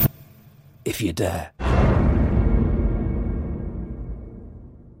podcasts, if you dare.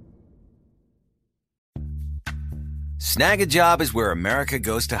 Snag a Job is where America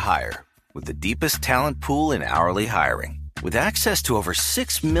goes to hire, with the deepest talent pool in hourly hiring. With access to over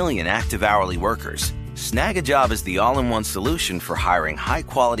 6 million active hourly workers, Snag a Job is the all-in-one solution for hiring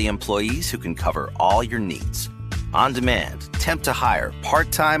high-quality employees who can cover all your needs. On demand, temp to hire,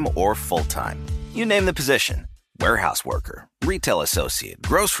 part-time or full-time. You name the position. Warehouse worker, retail associate,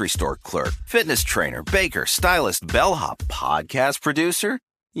 grocery store clerk, fitness trainer, baker, stylist, bellhop, podcast producer.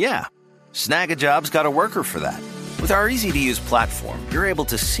 Yeah, Snag a Job's got a worker for that. With our easy-to-use platform, you're able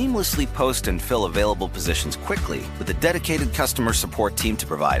to seamlessly post and fill available positions quickly with a dedicated customer support team to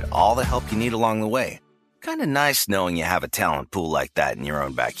provide all the help you need along the way. Kind of nice knowing you have a talent pool like that in your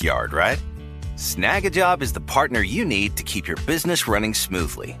own backyard, right? Snag a Job is the partner you need to keep your business running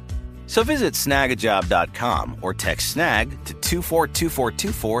smoothly. So visit snagajob.com or text snag to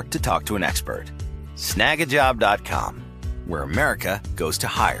 242424 to talk to an expert. Snagajob.com, where America goes to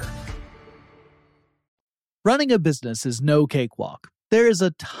hire. Running a business is no cakewalk. There is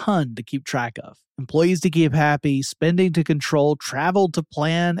a ton to keep track of. Employees to keep happy, spending to control, travel to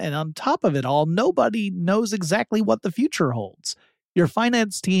plan, and on top of it all, nobody knows exactly what the future holds. Your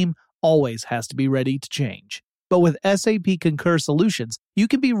finance team always has to be ready to change. But with SAP Concur Solutions, you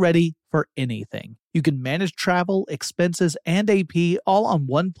can be ready for anything. You can manage travel, expenses, and AP all on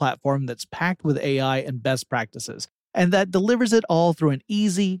one platform that's packed with AI and best practices, and that delivers it all through an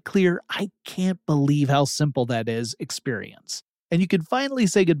easy, clear, I can't believe how simple that is experience. And you can finally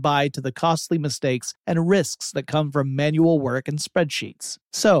say goodbye to the costly mistakes and risks that come from manual work and spreadsheets.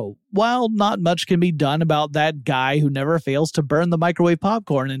 So, while not much can be done about that guy who never fails to burn the microwave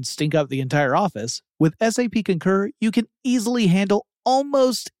popcorn and stink up the entire office, with SAP Concur, you can easily handle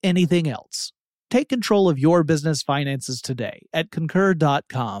almost anything else. Take control of your business finances today at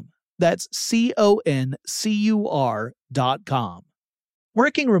concur.com. That's CONCUR.com.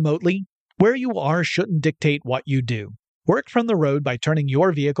 Working remotely, where you are shouldn't dictate what you do. Work from the road by turning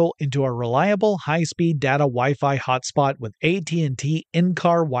your vehicle into a reliable high-speed data Wi-Fi hotspot with AT&T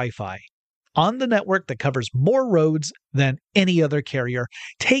in-car Wi-Fi. On the network that covers more roads than any other carrier,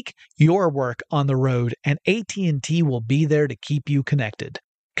 take your work on the road and AT&T will be there to keep you connected.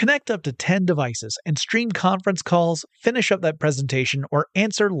 Connect up to 10 devices and stream conference calls, finish up that presentation, or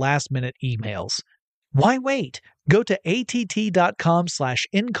answer last-minute emails. Why wait? Go to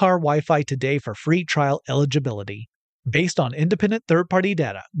att.com/in-car Wi-Fi today for free trial eligibility. Based on independent third-party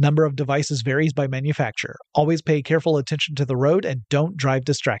data, number of devices varies by manufacturer. Always pay careful attention to the road and don't drive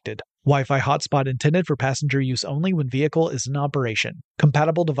distracted. Wi-Fi hotspot intended for passenger use only when vehicle is in operation.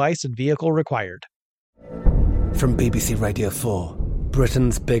 Compatible device and vehicle required. From BBC Radio 4,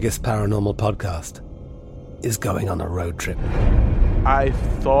 Britain's biggest paranormal podcast is going on a road trip. I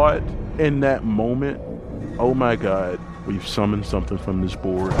thought in that moment, oh my God, we've summoned something from this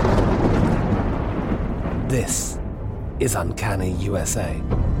board. This is Uncanny USA.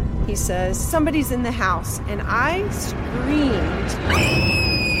 He says, somebody's in the house, and I screamed.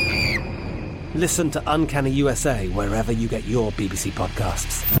 Listen to Uncanny USA wherever you get your BBC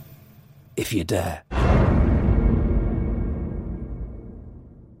podcasts, if you dare.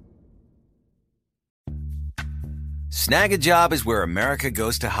 Snag a Job is where America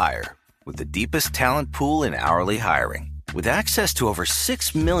goes to hire, with the deepest talent pool in hourly hiring. With access to over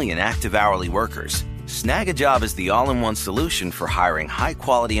 6 million active hourly workers, Snag a Job is the all-in-one solution for hiring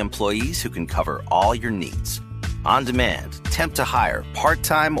high-quality employees who can cover all your needs. On demand, temp to hire,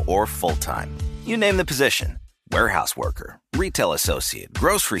 part-time or full-time. You name the position. Warehouse worker, retail associate,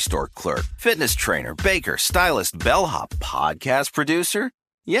 grocery store clerk, fitness trainer, baker, stylist, bellhop, podcast producer.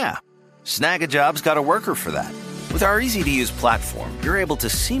 Yeah, Snag a Job's got a worker for that. With our easy-to-use platform, you're able to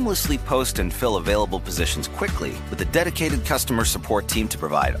seamlessly post and fill available positions quickly with a dedicated customer support team to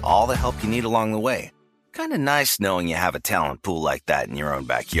provide all the help you need along the way. Kind of nice knowing you have a talent pool like that in your own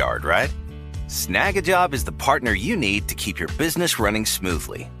backyard, right? Snag a Job is the partner you need to keep your business running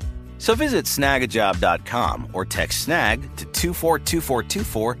smoothly. So visit snagajob.com or text snag to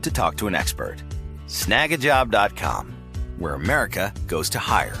 242424 to talk to an expert. Snagajob.com, where America goes to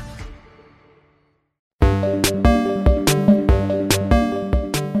hire.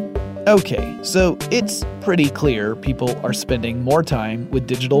 Okay, so it's pretty clear people are spending more time with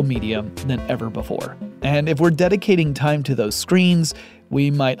digital media than ever before. And if we're dedicating time to those screens, we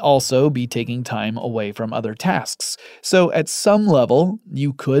might also be taking time away from other tasks. So at some level,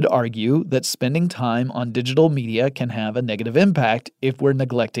 you could argue that spending time on digital media can have a negative impact if we're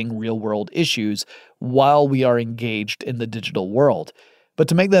neglecting real-world issues while we are engaged in the digital world. But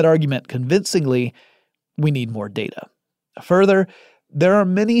to make that argument convincingly, we need more data. Further, there are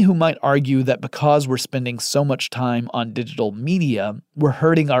many who might argue that because we're spending so much time on digital media, we're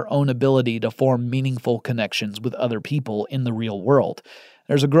hurting our own ability to form meaningful connections with other people in the real world.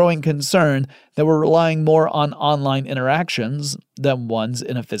 There's a growing concern that we're relying more on online interactions than ones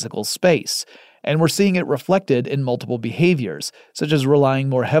in a physical space. And we're seeing it reflected in multiple behaviors, such as relying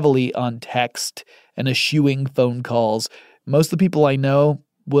more heavily on text and eschewing phone calls. Most of the people I know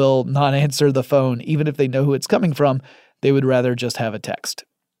will not answer the phone, even if they know who it's coming from. They would rather just have a text.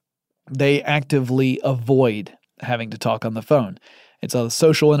 They actively avoid having to talk on the phone. It's a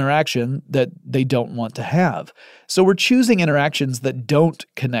social interaction that they don't want to have. So we're choosing interactions that don't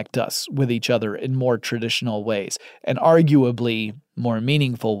connect us with each other in more traditional ways, and arguably more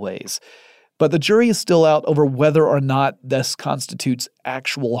meaningful ways. But the jury is still out over whether or not this constitutes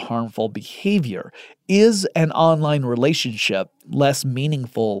actual harmful behavior. Is an online relationship less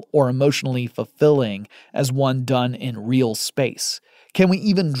meaningful or emotionally fulfilling as one done in real space? Can we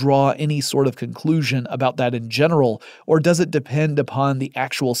even draw any sort of conclusion about that in general, or does it depend upon the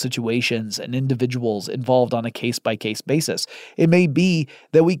actual situations and individuals involved on a case-by-case basis? It may be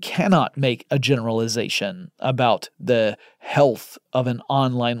that we cannot make a generalization about the health of an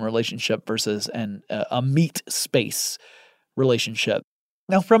online relationship versus a meet space relationship.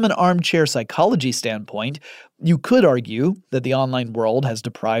 Now, from an armchair psychology standpoint, you could argue that the online world has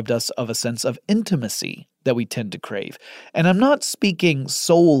deprived us of a sense of intimacy that we tend to crave. And I'm not speaking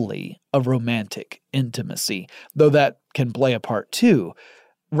solely of romantic intimacy, though that can play a part too.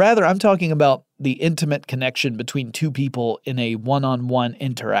 Rather, I'm talking about the intimate connection between two people in a one-on-one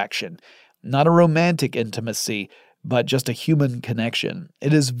interaction. Not a romantic intimacy, but just a human connection.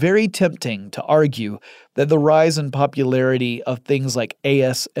 It is very tempting to argue that the rise in popularity of things like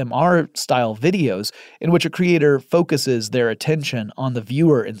ASMR-style videos, in which a creator focuses their attention on the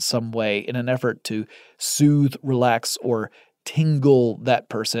viewer in some way in an effort to soothe, relax, or tingle that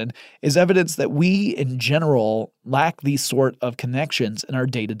person, is evidence that we, in general, lack these sort of connections in our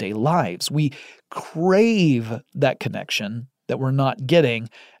day-to-day lives. We crave that connection that we're not getting,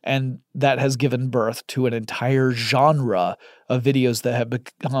 and that has given birth to an entire genre of videos that have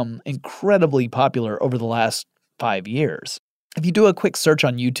become incredibly popular over the last 5 years. If you do a quick search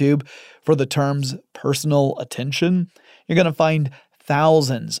on YouTube for the terms personal attention, you're going to find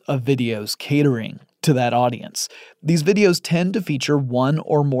thousands of videos catering to that audience. These videos tend to feature one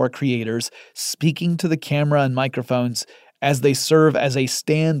or more creators speaking to the camera and microphones as they serve as a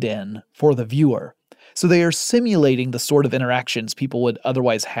stand-in for the viewer. So they are simulating the sort of interactions people would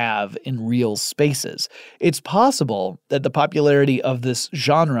otherwise have in real spaces. It's possible that the popularity of this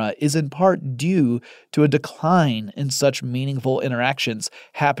genre is in part due to a decline in such meaningful interactions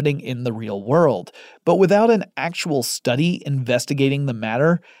happening in the real world. But without an actual study investigating the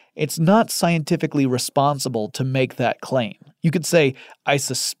matter, it's not scientifically responsible to make that claim. You could say, I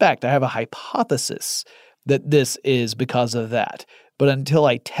suspect, I have a hypothesis that this is because of that. But until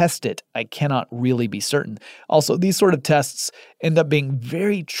I test it, I cannot really be certain. Also, these sort of tests end up being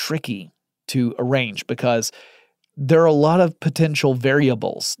very tricky to arrange because there are a lot of potential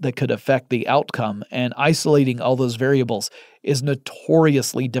variables that could affect the outcome, and isolating all those variables is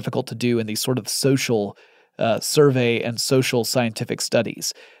notoriously difficult to do in these sort of social survey and social scientific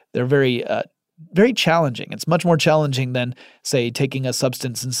studies. They're very challenging. It's much more challenging than, say, taking a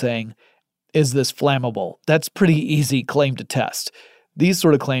substance and saying, is this flammable? That's pretty easy claim to test. These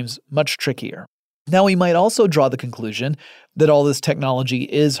sort of claims, much trickier. Now, we might also draw the conclusion that all this technology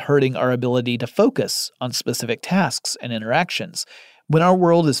is hurting our ability to focus on specific tasks and interactions. When our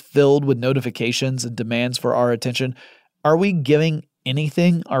world is filled with notifications and demands for our attention, are we giving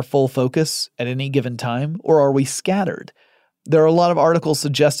anything our full focus at any given time, or are we scattered? There are a lot of articles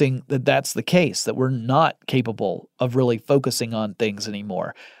suggesting that that's the case, that we're not capable of really focusing on things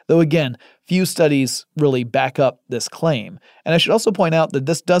anymore. Though again, few studies really back up this claim. And I should also point out that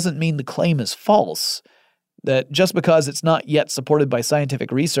this doesn't mean the claim is false. That just because it's not yet supported by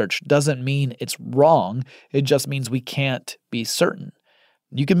scientific research doesn't mean it's wrong. It just means we can't be certain.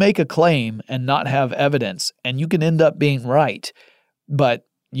 You can make a claim and not have evidence, and you can end up being right, but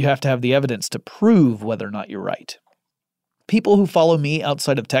you have to have the evidence to prove whether or not you're right. People who follow me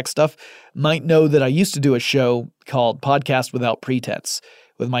outside of tech stuff might know that I used to do a show called Podcast Without Pretense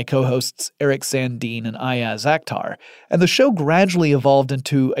with my co-hosts Eric Sandine and Ayaz Akhtar, and the show gradually evolved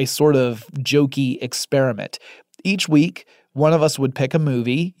into a sort of jokey experiment. Each week, one of us would pick a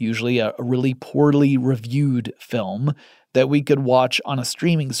movie, usually a really poorly reviewed film, that we could watch on a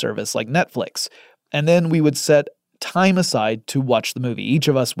streaming service like Netflix, and then we would set time aside to watch the movie. Each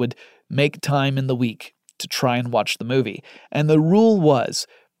of us would make time in the week to try and watch the movie. And the rule was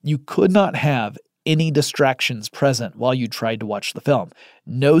you could not have any distractions present while you tried to watch the film.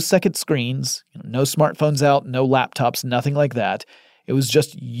 No second screens, no smartphones out, no laptops, nothing like that. It was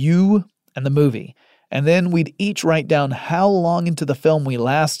just you and the movie. And then we'd each write down how long into the film we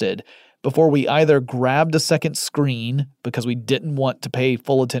lasted before we either grabbed a second screen because we didn't want to pay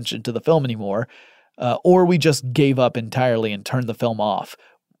full attention to the film anymore, or we just gave up entirely and turned the film off,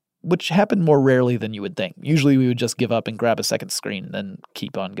 which happened more rarely than you would think. Usually we would just give up and grab a second screen and then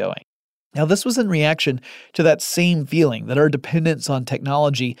keep on going. Now, this was in reaction to that same feeling that our dependence on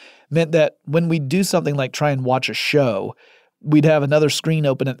technology meant that when we'd do something like try and watch a show, we'd have another screen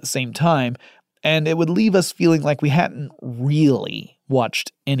open at the same time, and it would leave us feeling like we hadn't really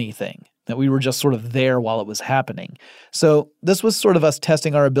watched anything, that we were just sort of there while it was happening. So this was sort of us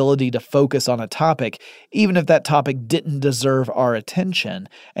testing our ability to focus on a topic, even if that topic didn't deserve our attention,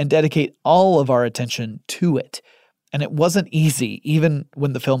 and dedicate all of our attention to it. And it wasn't easy, even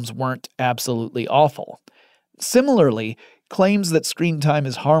when the films weren't absolutely awful. Similarly, claims that screen time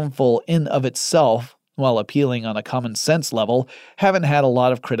is harmful in of itself, while appealing on a common sense level, haven't had a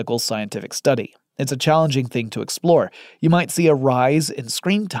lot of critical scientific study. It's a challenging thing to explore. You might see a rise in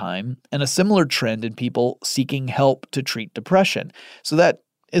screen time and a similar trend in people seeking help to treat depression. So that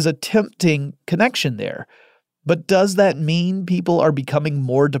is a tempting connection there. But does that mean people are becoming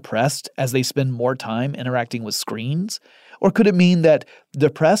more depressed as they spend more time interacting with screens? Or could it mean that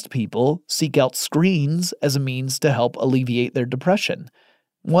depressed people seek out screens as a means to help alleviate their depression?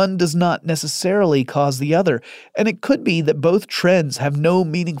 One does not necessarily cause the other, and it could be that both trends have no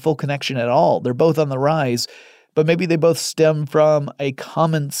meaningful connection at all. They're both on the rise, but maybe they both stem from a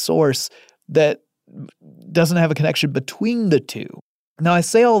common source that doesn't have a connection between the two. Now, I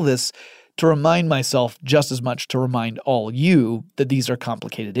say all this to remind myself just as much to remind all you that these are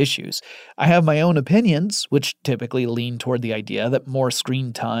complicated issues. I have my own opinions, which typically lean toward the idea that more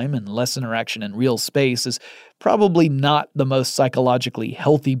screen time and less interaction in real space is probably not the most psychologically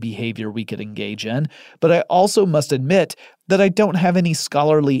healthy behavior we could engage in, but I also must admit that I don't have any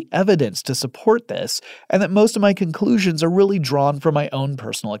scholarly evidence to support this, and that most of my conclusions are really drawn from my own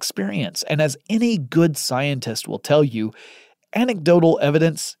personal experience. And as any good scientist will tell you, anecdotal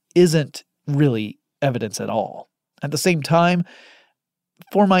evidence isn't really evidence at all. At the same time,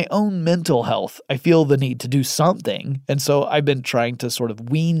 for my own mental health, I feel the need to do something, and so I've been trying to sort of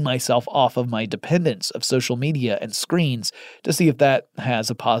wean myself off of my dependence of social media and screens to see if that has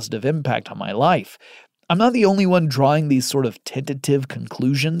a positive impact on my life. I'm not the only one drawing these sort of tentative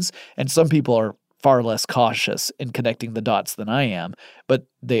conclusions, and some people are far less cautious in connecting the dots than I am, but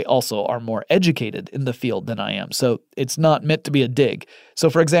they also are more educated in the field than I am, so it's not meant to be a dig.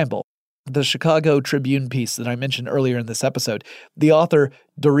 So for example, the Chicago Tribune piece that I mentioned earlier in this episode, the author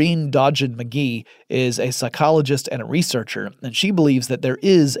Doreen Dodgen-McGee is a psychologist and a researcher, and she believes that there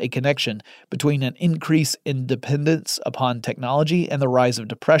is a connection between an increase in dependence upon technology and the rise of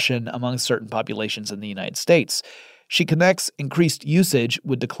depression among certain populations in the United States. She connects increased usage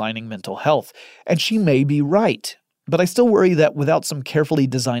with declining mental health, and she may be right. But I still worry that without some carefully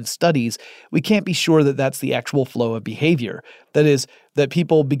designed studies, we can't be sure that that's the actual flow of behavior. That is, that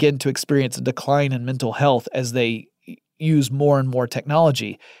people begin to experience a decline in mental health as they use more and more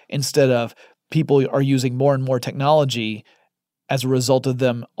technology, instead of people are using more and more technology as a result of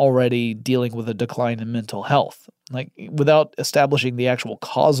them already dealing with a decline in mental health. Like, without establishing the actual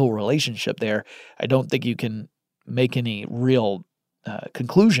causal relationship there, I don't think you can make any real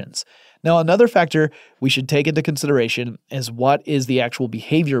conclusions. Now, another factor we should take into consideration is what is the actual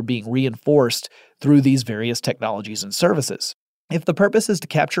behavior being reinforced through these various technologies and services. If the purpose is to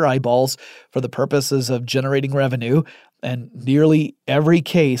capture eyeballs for the purposes of generating revenue, and nearly every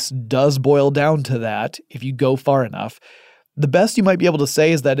case does boil down to that if you go far enough, the best you might be able to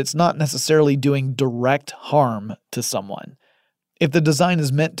say is that it's not necessarily doing direct harm to someone. If the design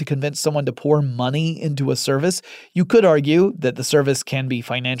is meant to convince someone to pour money into a service, you could argue that the service can be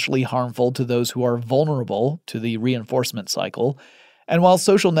financially harmful to those who are vulnerable to the reinforcement cycle. And while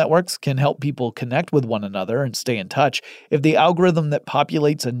social networks can help people connect with one another and stay in touch, if the algorithm that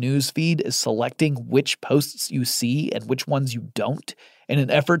populates a news feed is selecting which posts you see and which ones you don't, in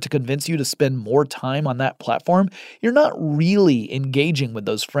an effort to convince you to spend more time on that platform, you're not really engaging with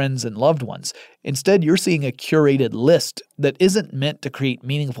those friends and loved ones. Instead, you're seeing a curated list that isn't meant to create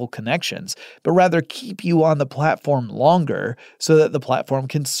meaningful connections, but rather keep you on the platform longer so that the platform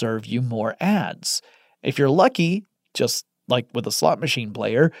can serve you more ads. If you're lucky, just like with a slot machine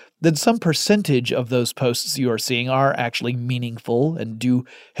player, then some percentage of those posts you are seeing are actually meaningful and do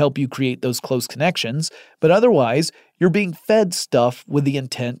help you create those close connections, but otherwise, you're being fed stuff with the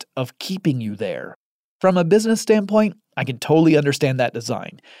intent of keeping you there. From a business standpoint, I can totally understand that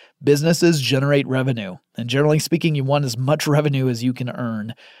design. Businesses generate revenue, and generally speaking, you want as much revenue as you can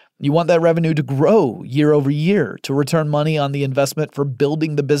earn. You want that revenue to grow year over year to return money on the investment for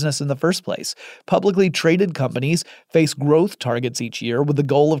building the business in the first place. Publicly traded companies face growth targets each year with the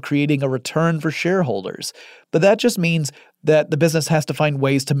goal of creating a return for shareholders. But that just means that the business has to find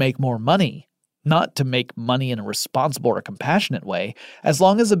ways to make more money, not to make money in a responsible or compassionate way. As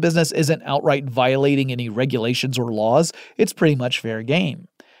long as a business isn't outright violating any regulations or laws, it's pretty much fair game.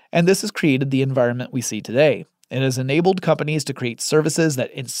 And this has created the environment we see today. It has enabled companies to create services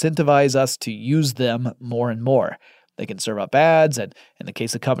that incentivize us to use them more and more. They can serve up ads, and in the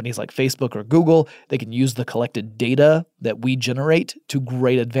case of companies like Facebook or Google, they can use the collected data that we generate to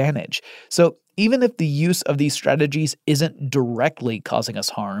great advantage. So even if the use of these strategies isn't directly causing us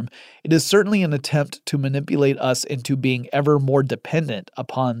harm, it is certainly an attempt to manipulate us into being ever more dependent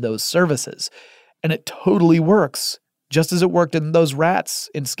upon those services. And it totally works, just as it worked in those rats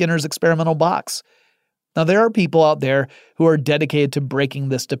in Skinner's experimental box. Now, there are people out there who are dedicated to breaking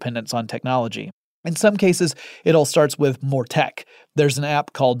this dependence on technology. In some cases, it all starts with more tech. There's an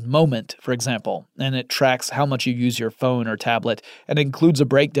app called Moment, for example, and it tracks how much you use your phone or tablet and includes a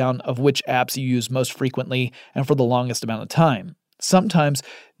breakdown of which apps you use most frequently and for the longest amount of time. Sometimes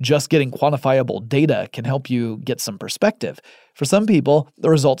just getting quantifiable data can help you get some perspective. For some people, the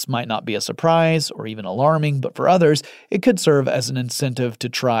results might not be a surprise or even alarming, but for others, it could serve as an incentive to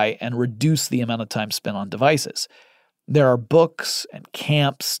try and reduce the amount of time spent on devices. There are books and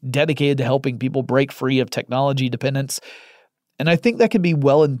camps dedicated to helping people break free of technology dependence, and I think that can be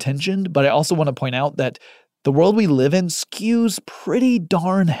well-intentioned, but I also want to point out that the world we live in skews pretty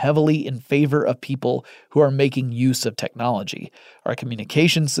darn heavily in favor of people who are making use of technology. Our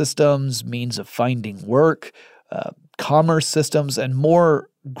communication systems, means of finding work, commerce systems, and more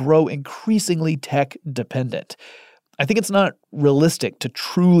grow increasingly tech-dependent. I think it's not realistic to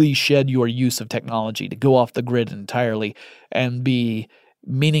truly shed your use of technology, to go off the grid entirely and be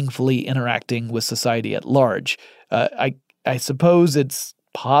meaningfully interacting with society at large. I suppose it's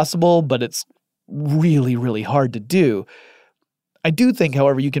possible, but it's really, really hard to do. I do think,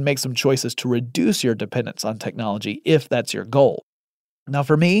 however, you can make some choices to reduce your dependence on technology if that's your goal. Now,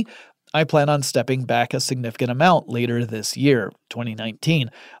 for me, I plan on stepping back a significant amount later this year,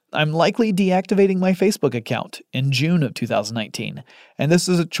 2019. I'm likely deactivating my Facebook account in June of 2019, and this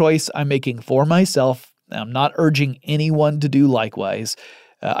is a choice I'm making for myself. I'm not urging anyone to do likewise.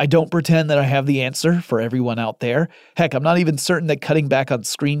 I don't pretend that I have the answer for everyone out there. Heck, I'm not even certain that cutting back on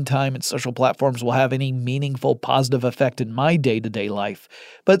screen time and social platforms will have any meaningful positive effect in my day-to-day life,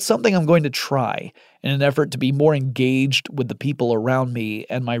 but it's something I'm going to try in an effort to be more engaged with the people around me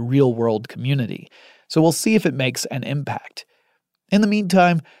and my real-world community. So we'll see if it makes an impact. In the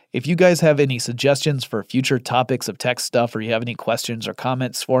meantime, if you guys have any suggestions for future topics of tech stuff, or you have any questions or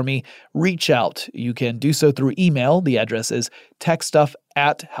comments for me, reach out. You can do so through email. The address is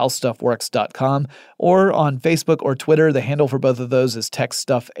techstuff@howstuffworks.com, or on Facebook or Twitter. The handle for both of those is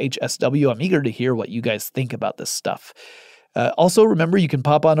techstuffhsw. I'm eager to hear what you guys think about this stuff. Also, remember, you can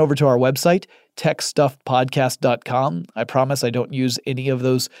pop on over to our website, techstuffpodcast.com. I promise I don't use any of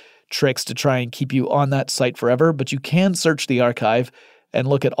those tricks to try and keep you on that site forever, but you can search the archive and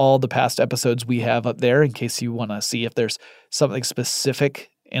look at all the past episodes we have up there in case you want to see if there's something specific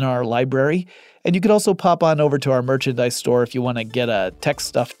in our library. And you could also pop on over to our merchandise store if you want to get a Tech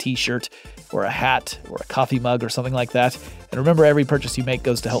Stuff t-shirt or a hat or a coffee mug or something like that. And remember, every purchase you make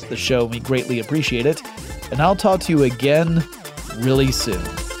goes to help the show, and we greatly appreciate it. And I'll talk to you again really soon.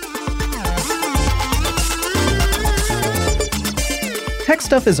 Tech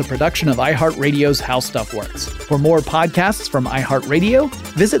Stuff is a production of iHeartRadio's How Stuff Works. For more podcasts from iHeartRadio,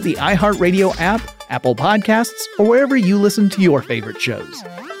 visit the iHeartRadio app, Apple Podcasts, or wherever you listen to your favorite shows.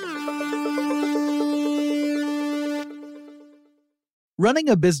 Running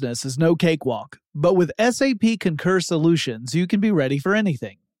a business is no cakewalk, but with SAP Concur Solutions, you can be ready for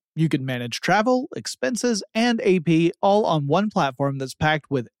anything. You can manage travel, expenses, and AP all on one platform that's packed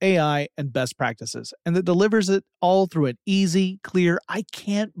with AI and best practices, and that delivers it all through an easy, clear, I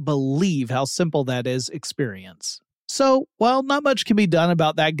can't believe how simple that is experience. So, while not much can be done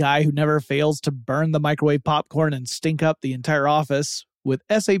about that guy who never fails to burn the microwave popcorn and stink up the entire office, with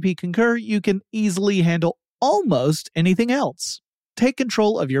SAP Concur, you can easily handle almost anything else. Take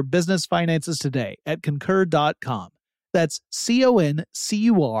control of your business finances today at Concur.com. That's CONCUR.com.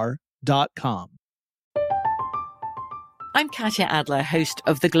 I'm Katya Adler, host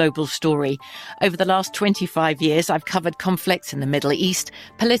of The Global Story. Over the last 25 years, I've covered conflicts in the Middle East,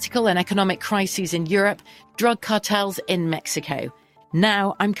 political and economic crises in Europe, drug cartels in Mexico.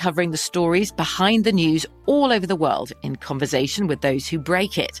 Now I'm covering the stories behind the news all over the world in conversation with those who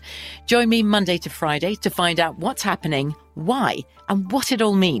break it. Join me Monday to Friday to find out what's happening, why, and what it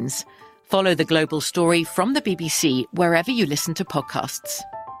all means. Follow The Global Story from the BBC wherever you listen to podcasts.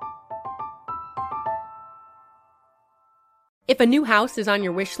 If a new house is on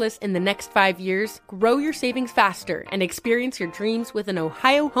your wish list in the next 5 years, grow your savings faster and experience your dreams with an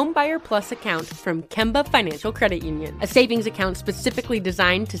Ohio Homebuyer Plus account from Kemba Financial Credit Union. A savings account specifically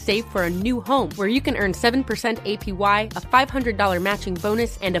designed to save for a new home, where you can earn 7% APY, a $500 matching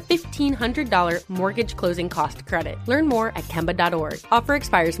bonus, and a $1,500 mortgage closing cost credit. Learn more at Kemba.org. Offer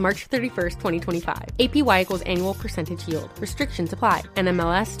expires March 31st, 2025. APY equals annual percentage yield. Restrictions apply.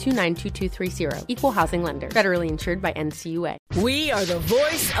 NMLS 292230. Equal housing lender. Federally insured by NCUA. We are the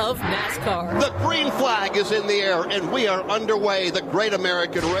voice of NASCAR. The green flag is in the air, and we are underway. The Great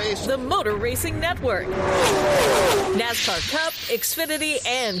American Race. The Motor Racing Network. NASCAR Cup, Xfinity,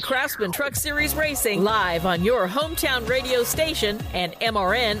 and Craftsman Truck Series Racing live on your hometown radio station and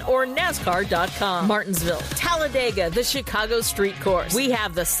MRN or NASCAR.com. Martinsville, Talladega, the Chicago Street Course. We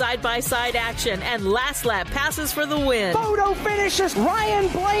have the side-by-side action and last lap passes for the win. Photo finishes. Ryan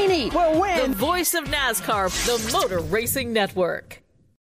Blaney will win. The voice of NASCAR, the Motor Racing Network.